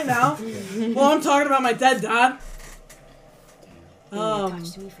right now? While I'm talking about my dead dad?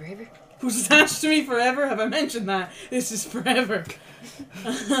 Attached to me forever. Who's attached to me forever? Have I mentioned that? This is forever.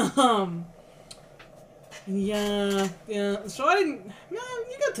 Yeah. So I didn't. No,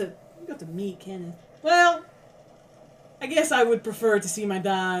 you got to meet Kenneth. Well, I guess I would prefer to see my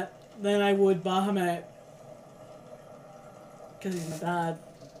dad than I would Bahamut, because he's my dad.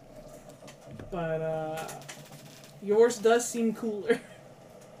 But yours does seem cooler.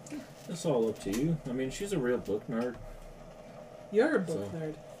 It's all up to you. I mean, she's a real book nerd. You're a book So.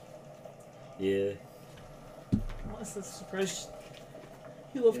 nerd. Yeah. Well, that's a surprise.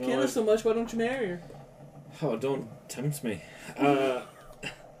 You love You know Kenneth what? so much. Why don't you marry her? Oh, don't tempt me.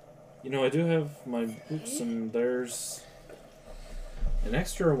 You know, I do have my books, and there's an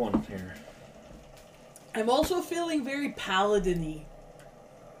extra one here. I'm also feeling very paladin-y.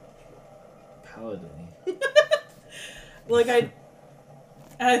 Paladin. Like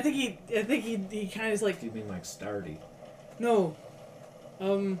I think he kind of is like, Do you mean like Stardy? no,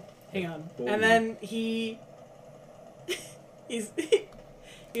 hang on, Bold. and then he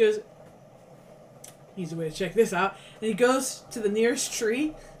goes, he's a way to check this out, and he goes to the nearest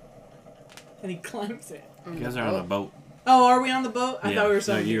tree, and he climbs it. You guys are on a boat. Oh, are we on the boat? I thought we were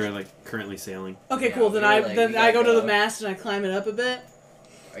so something. you're like currently sailing. Okay, Yeah, cool. Then we were like, we I go gotta to the go. mast and I climb it up a bit.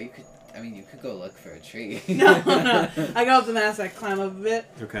 Or you could go look for a tree. No. I go up the mast, I climb up a bit,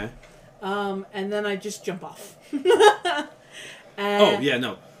 Okay. and then I just jump off. Oh yeah,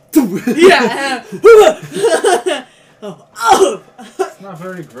 no. Yeah. Oh. It's not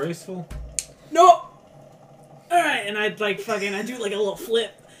very graceful. No. All right, and I do like a little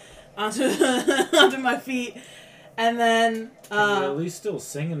flip onto onto my feet, and then Can you at least still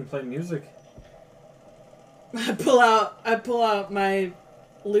sing and play music? I pull out my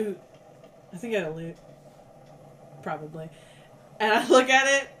lute. I think I had a lute, probably, and I look at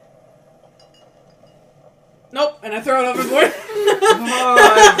it. Nope, and I throw it overboard.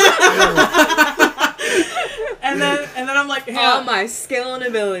 and then I'm like, hey, All my skill and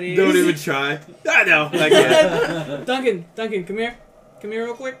abilities. Don't even try. I know. I can't. Duncan, come here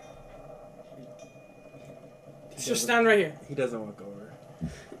real quick. Just stand right here. He doesn't walk over.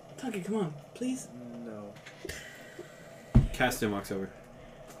 Duncan, come on, please. No. Caston walks over.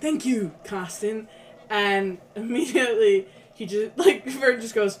 Thank you, Costin. And immediately he just Vern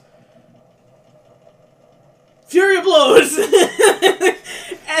just goes, Fury blows, and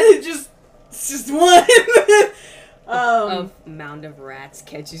it's just one. A mound of rats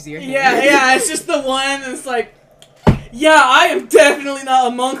catches your hand. Yeah, it's just the one. And it's like, yeah, I am definitely not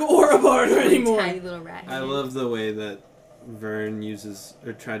a monk or a barber anymore. Tiny little rat. I hand. love the way that Vern uses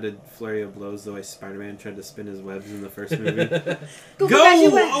or tried to flurry of blows the way Spider-Man tried to spin his webs in the first movie.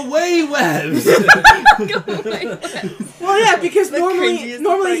 Go away, webs! Well, yeah, because The normally cringiest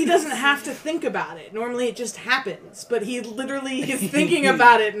he thing. doesn't have to think about it. Normally it just happens, but he literally is thinking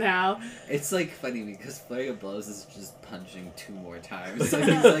about it now. It's like funny because Flurry of Blows is just punching 2 more times. Like,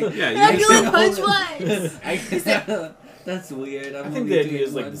 he's like, Yeah, I you can can only punch I once. That's weird. I I'm think only the idea doing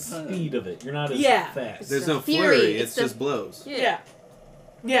is like one the punch. speed of it. You're not as Yeah. fast. There's the no fury, flurry. it's It's the- just blows. Yeah.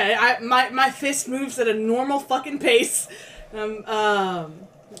 My fist moves at a normal fucking pace.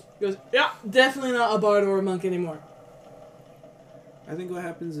 Goes, yeah, definitely not a bard or a monk anymore. I think what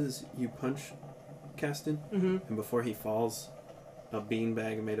happens is you punch Caston, Mm-hmm. and before he falls, a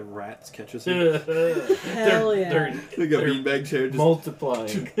beanbag made of rats catches him. Hell yeah. They're Like a beanbag chair just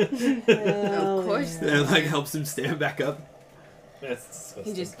multiplying. Of course Yeah. and like helps him stand back up. That's disgusting.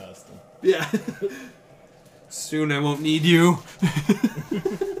 He just- Costume. Yeah. Soon I won't need you.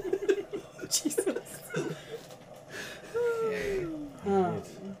 Okay. Um,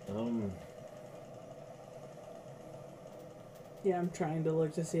 Um, yeah, I'm trying to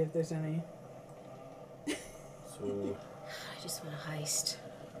look to see if there's any. so I just want a heist.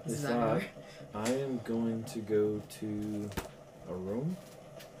 This is if our I am going to go to a room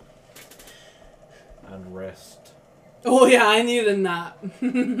and rest. Oh yeah, I need a nap.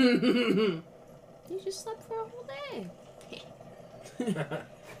 You just slept for a whole day.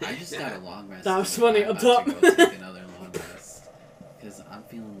 I just got a long rest. That was and funny, I'm up about to top. go take another long rest. Because I'm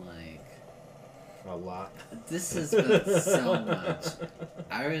feeling like A lot. this has been so much.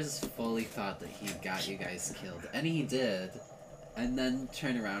 Iris fully thought that he got you guys killed, and he did. And then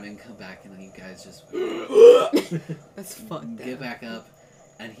turn around and come back, and then you guys just That's fucked get up. back up.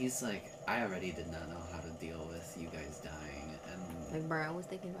 And he's like, I already did not know how to deal with you guys dying. And Like, bro, I was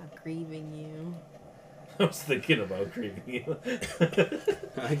thinking about grieving you. I was thinking about creeping you.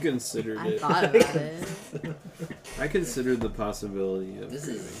 I considered I it. thought about it. I considered the possibility of this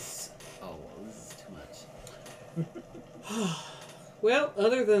grieving. is this is too much. Well,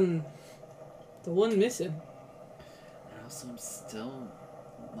 other than the one missing. And also, I'm still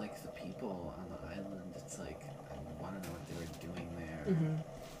like the people on the island. It's like I want to know what they were doing there.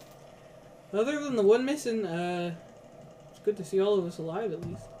 Mm-hmm. Other than the one missing, it's good to see all of us alive at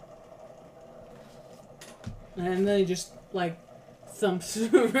least. And then he just like thumps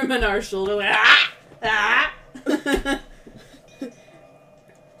Riminar's shoulder like ah.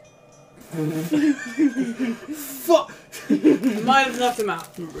 Fuck! Might have left him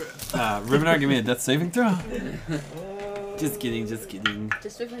out. Riminar, give me a death saving throw. Just kidding, just kidding.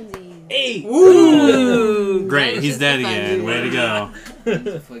 Just for funsies. Hey! Ooh. Great, Nice, he's just dead for again. funsies. Way to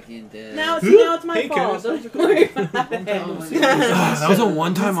go. Fucking dead. Now it's my Hey, fault. Karis, Don't worry about Oh it. my Ah, that was a God.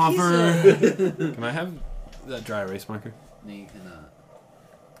 one-time What's he offer. Can I have that dry erase marker? No, you cannot.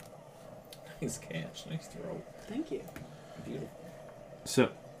 Nice catch. Nice throw. Thank you. Beautiful. So,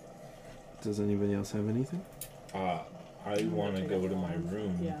 does anybody else have anything? I want to go to my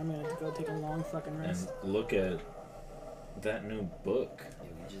room Yeah, I'm gonna go take a long fucking and rest. look at that new book. Yeah,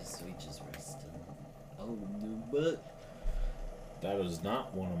 we just rested. Oh, new book. That is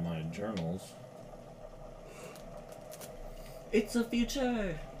not one of my journals. It's a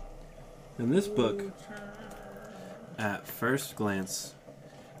future. In this book, at first glance,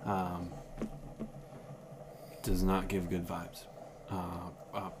 does not give good vibes.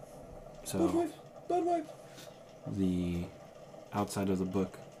 So the outside of the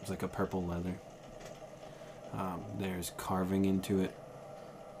book is like a purple leather. There's carving into it,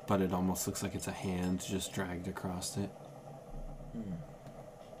 but it almost looks like it's a hand just dragged across it.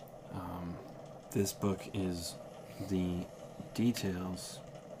 This book is the details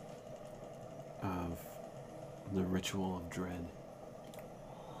of the Ritual of Dread,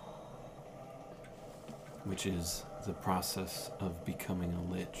 which is the process of becoming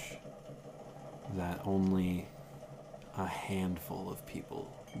a lich that only a handful of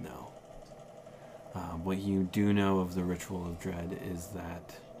people know. What you do know of the Ritual of Dread is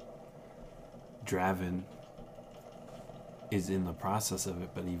that Draven is in the process of it,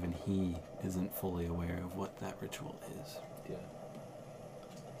 but even he isn't fully aware of what that ritual is. Yeah.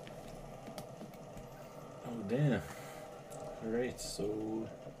 Oh, damn. Alright, so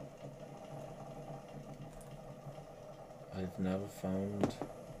I've now found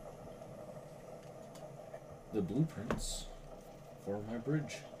the blueprints for my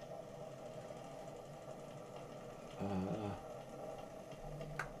bridge.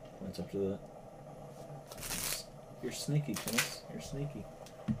 What's up to that? You're sneaky, Kenneth. You're sneaky.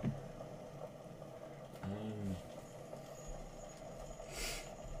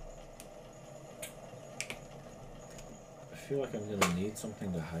 feel like I'm gonna need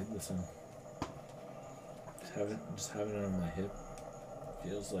something to hide this in. Just having it on my hip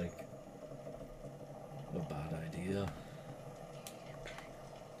feels like a bad idea.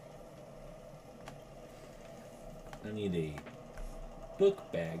 I need a book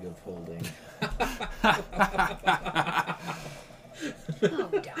bag of holding. Oh,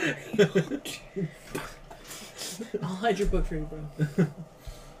 darn. I'll hide your book for you, bro.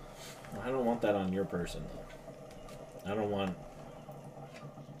 I don't want that on your person. I don't want.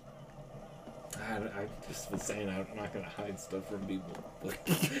 I just was saying I'm not gonna hide stuff from people. But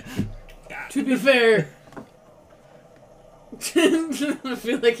To be fair, I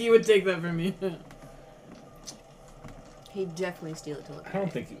feel like he would take that from you. He'd definitely steal it to look I at don't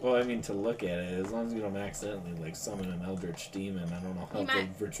it. think. Well, I mean, to look at it, as long as you don't accidentally like summon an eldritch demon. I don't know how You the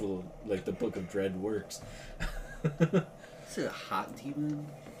might. virtual, like the Book of Dread works. Is it a hot demon?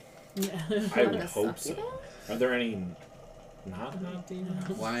 Yeah. I Wanna would hope suck it so. out? Are there any not demons?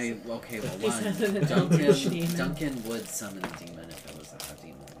 Why? Okay, well, He said an one, eldritch demon. Duncan would summon a demon if it was a hot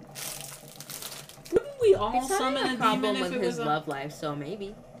demon. Wouldn't we all He's summon having a a problem demon if with it his was a... love life, so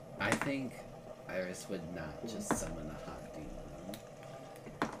maybe. I think Iris would not just summon a hot demon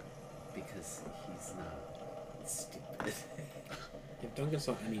because he's not stupid. If Duncan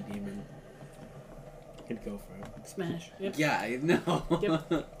saw any demon, he'd go for it. Smash. Yep. Yeah, I know.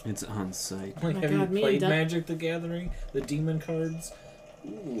 Yep. It's on site. Like, my have God, you me and played Dun- Magic the Gathering? The demon cards?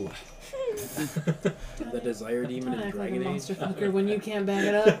 Ooh. The Desire Demon Don't in act like a Dragon Age. monster fucker when you can't back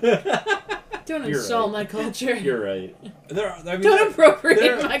it up. Don't You're insult right. my culture. You're right. I mean, Don't appropriate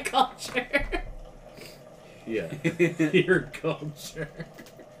there- my culture. Yeah. Your culture.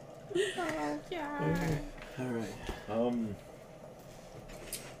 All right.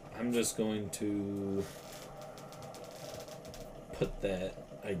 I'm just going to put that.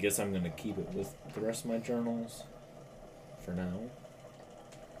 I guess I'm going to keep it with the rest of my journals for now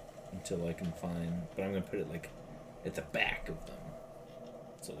until I can find. But I'm going to put it like at the back of them,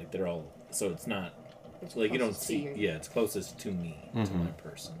 so like they're all. So it's not It's like you don't closest to see. your- Yeah, it's closest to me, to Mhm. my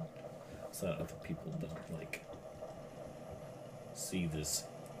person, so that other people don't like see this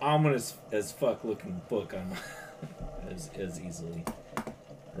ominous as fuck looking book on my as easily.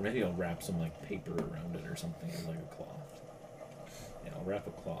 Or maybe I'll wrap some like paper around it or something, or like a cloth. Yeah, I'll wrap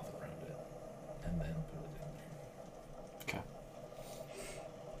a cloth around it and then put it in there. Okay.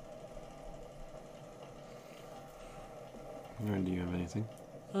 Vern, do you have anything?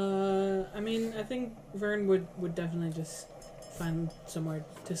 I mean, I think Vern would definitely just find somewhere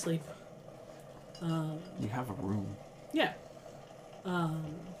to sleep. You have a room. Yeah.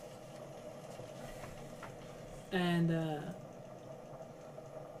 And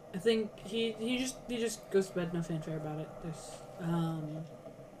I think he just goes to bed, no fanfare about it.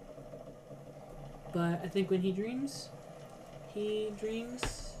 But I think when he dreams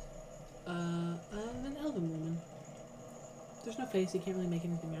of an elven woman. There's no face, you can't really make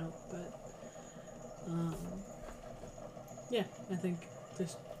anything out, but yeah, I think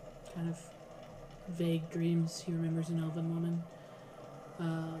just kind of vague dreams. He remembers an elven woman.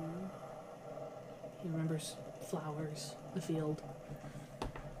 He remembers flowers, a field.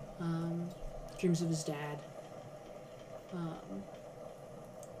 Dreams of his dad.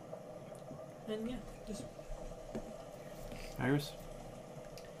 And yeah, just Iris?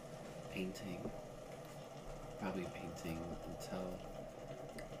 Painting. Probably painting until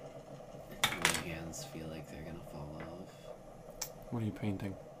my hands feel like they're gonna fall off. What are you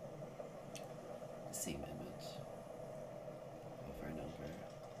painting? The same image. Over and over.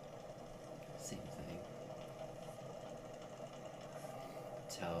 Same thing.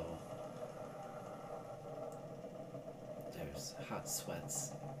 Till there's hot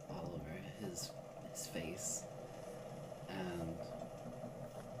sweats all over his face. And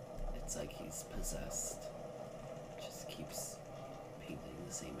it's like he's possessed. Just keeps painting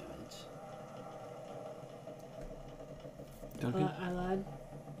the same image. Duncan? Alad,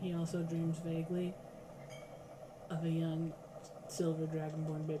 he also dreams vaguely of a young silver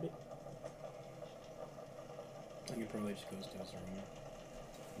dragonborn baby. I think he probably just goes to his room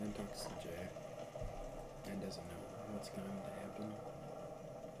and then talks to Jay and doesn't know what's going to happen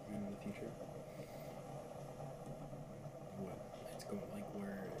in the future. What it's going like,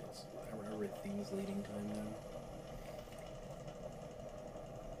 where it's everything's leading to him now.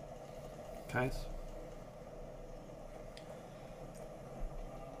 Kais?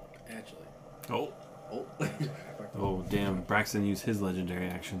 Actually, Oh. Oh. Oh, damn. Braxton used his legendary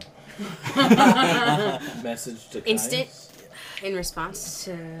action. Message to Instant. Caius? In response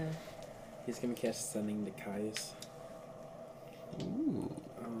to... he's gonna cast Sending to Caius. Ooh.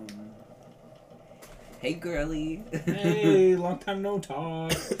 Hey, girly. Hey, long time no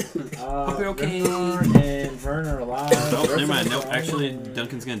talk. Okay. Ragnar and Vern are alive. Oh, The never mind. rest No, of them are actually, dying.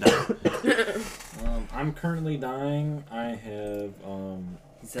 Duncan's gonna die. I'm currently dying. I have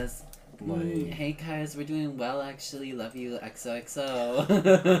He says, like hey, guys, we're doing well, actually. Love you,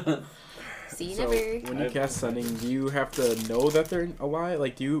 XOXO. See you So never. when you cast sending, do you have to know that they're alive?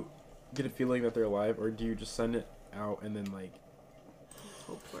 Like, do you get a feeling that they're alive, or do you just send it out and then like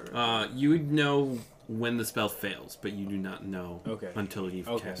hope for? You would know when the spell fails, but you do not know Okay. until you've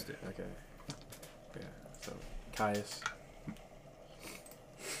Okay. cast it. Okay. Yeah. So, Caius,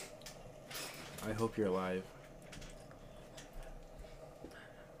 I hope you're alive.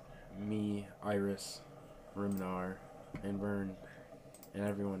 Me, Iris, Rimnar, and Vern, and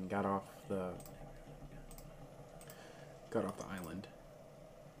everyone got off the island.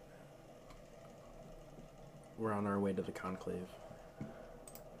 We're on our way to the conclave.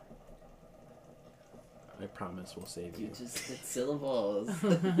 I promise we'll save You you. just hit syllables. I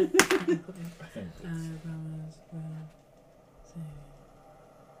think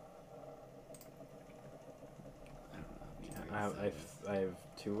that's, I have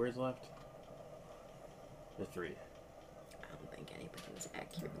 2 words left. Or 3. I don't think anybody was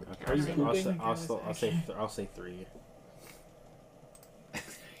accurately Are you counting. hoping I'll say 3.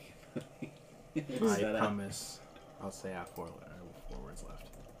 Shut I up. promise. I'll say I have 4 words left.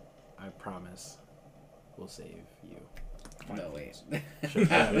 I promise we'll save you. No, wait. Shut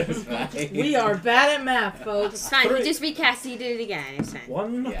up. That's fine. We are bad at math, It's folks. fine. Three. You just recast. You did it again. It's fine.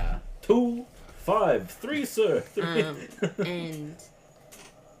 1, Yeah. 2, 5, 3, sir. 3. And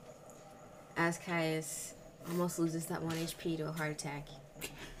as Caius almost loses that 1 HP to a heart attack,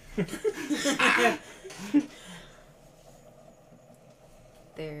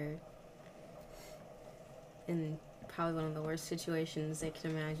 they're in probably one of the worst situations they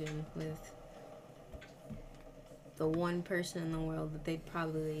can imagine, with the one person in the world that they'd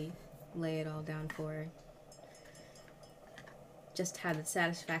probably lay it all down for just had the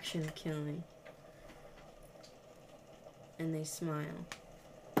satisfaction of killing. And they smile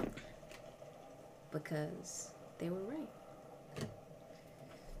because they were right.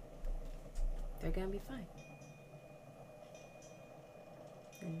 They're gonna be fine.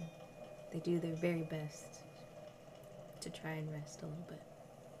 And they do their very best to try and rest a little bit.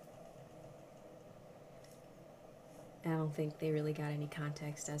 And I don't think they really got any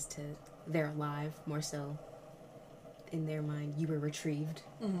context as to they're alive, more so in their mind, you were retrieved.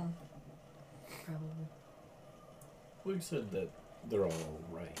 Mhm. Probably. We said that they're all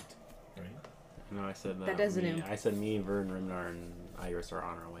right, right? No, I said That doesn't me. im- I said me, Vern, Rimnar, and Iris are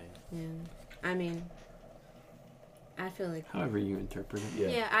on our way. Yeah. I mean, I feel like. However you interpret it. Yeah.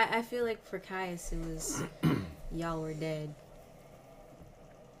 Yeah, I feel like for Caius, it was y'all were dead.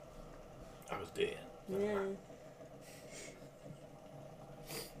 I was dead. Yeah.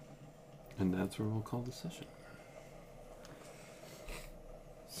 And that's where we'll call the session.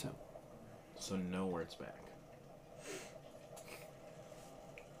 So, So no words back.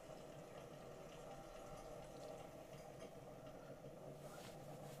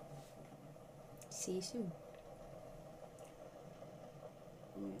 See you soon.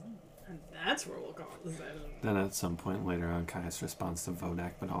 And that's where we'll call it the session. then at some point later on, Caius responds to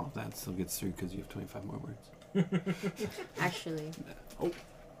Vodak, but all of that still gets through because you have 25 more words. Actually,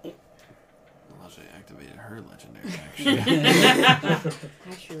 Elijah activated her legendary action.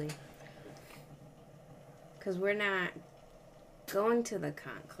 actually. Because we're not going to the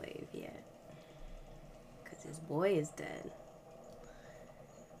conclave yet. Because his boy is dead.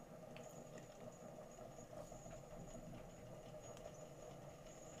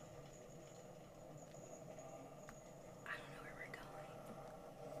 I don't know where we're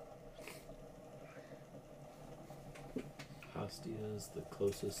going. Ostia is the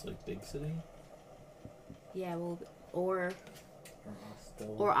closest, like, big city? Yeah, well, or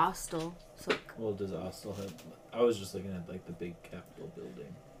Or Ostel? Ostel. So, Well, does Ostel have... I was just looking at, like, the big Capitol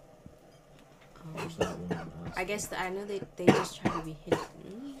building. There's not one in Ostel. I guess I know they just try to be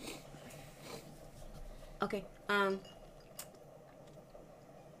hidden. Okay.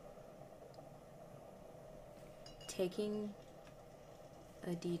 Taking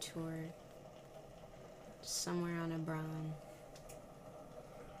a detour somewhere on a brown.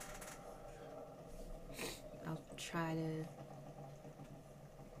 I'll try to.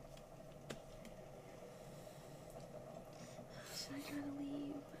 Should I try to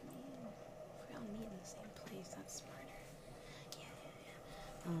leave? I mean, if we all meet in the same place, that's smarter.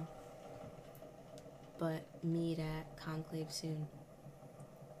 Yeah. But meet at Conclave soon.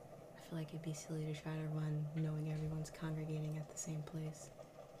 I feel like it'd be silly to try to run knowing everyone's congregating at the same place.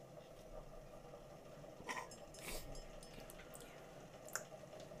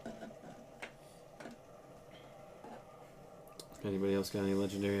 Anybody else got any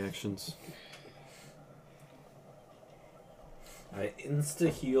legendary actions? I insta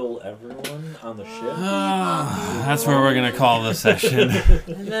heal everyone on the ship. That's where we're gonna call the session.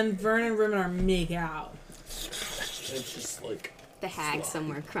 And then Vern and Rimmon are make out. It's just like The hag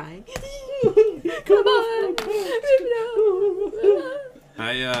somewhere crying. Come on!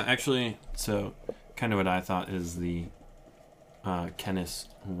 I actually, so kind of what I thought is the Kenneth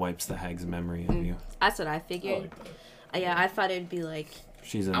wipes the hag's memory of you. That's what I I figured. like that. Yeah, I thought it'd be like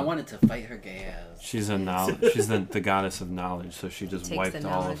She's I a wanted to fight her gay ass. she's a knowledge. She's the goddess of knowledge, so she just Takes wiped the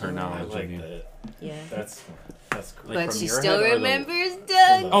all of her knowledge I knowledge of like you. that. yeah. That's cool. Like But from she your still head or the- remembers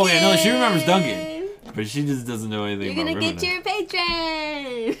Duncan. Oh, yeah, no, she remembers Duncan. But she just doesn't know anything You're about gonna get Rimina. your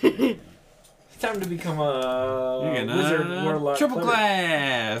patron. It's time to become a You're gonna wizard warlock triple cleric.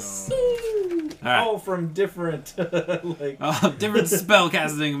 class. All right. All from different like Different spell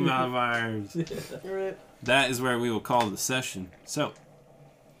casting modifiers. Right. That is where we will call the session. So,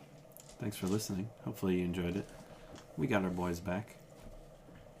 thanks for listening. Hopefully you enjoyed it. We got our boys back.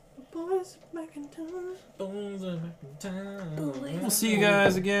 Boys back in town. bones are back in town. We'll see you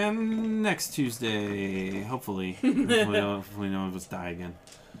guys again next Tuesday. Hopefully hopefully no one of us die again.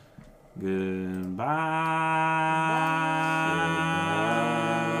 Goodbye.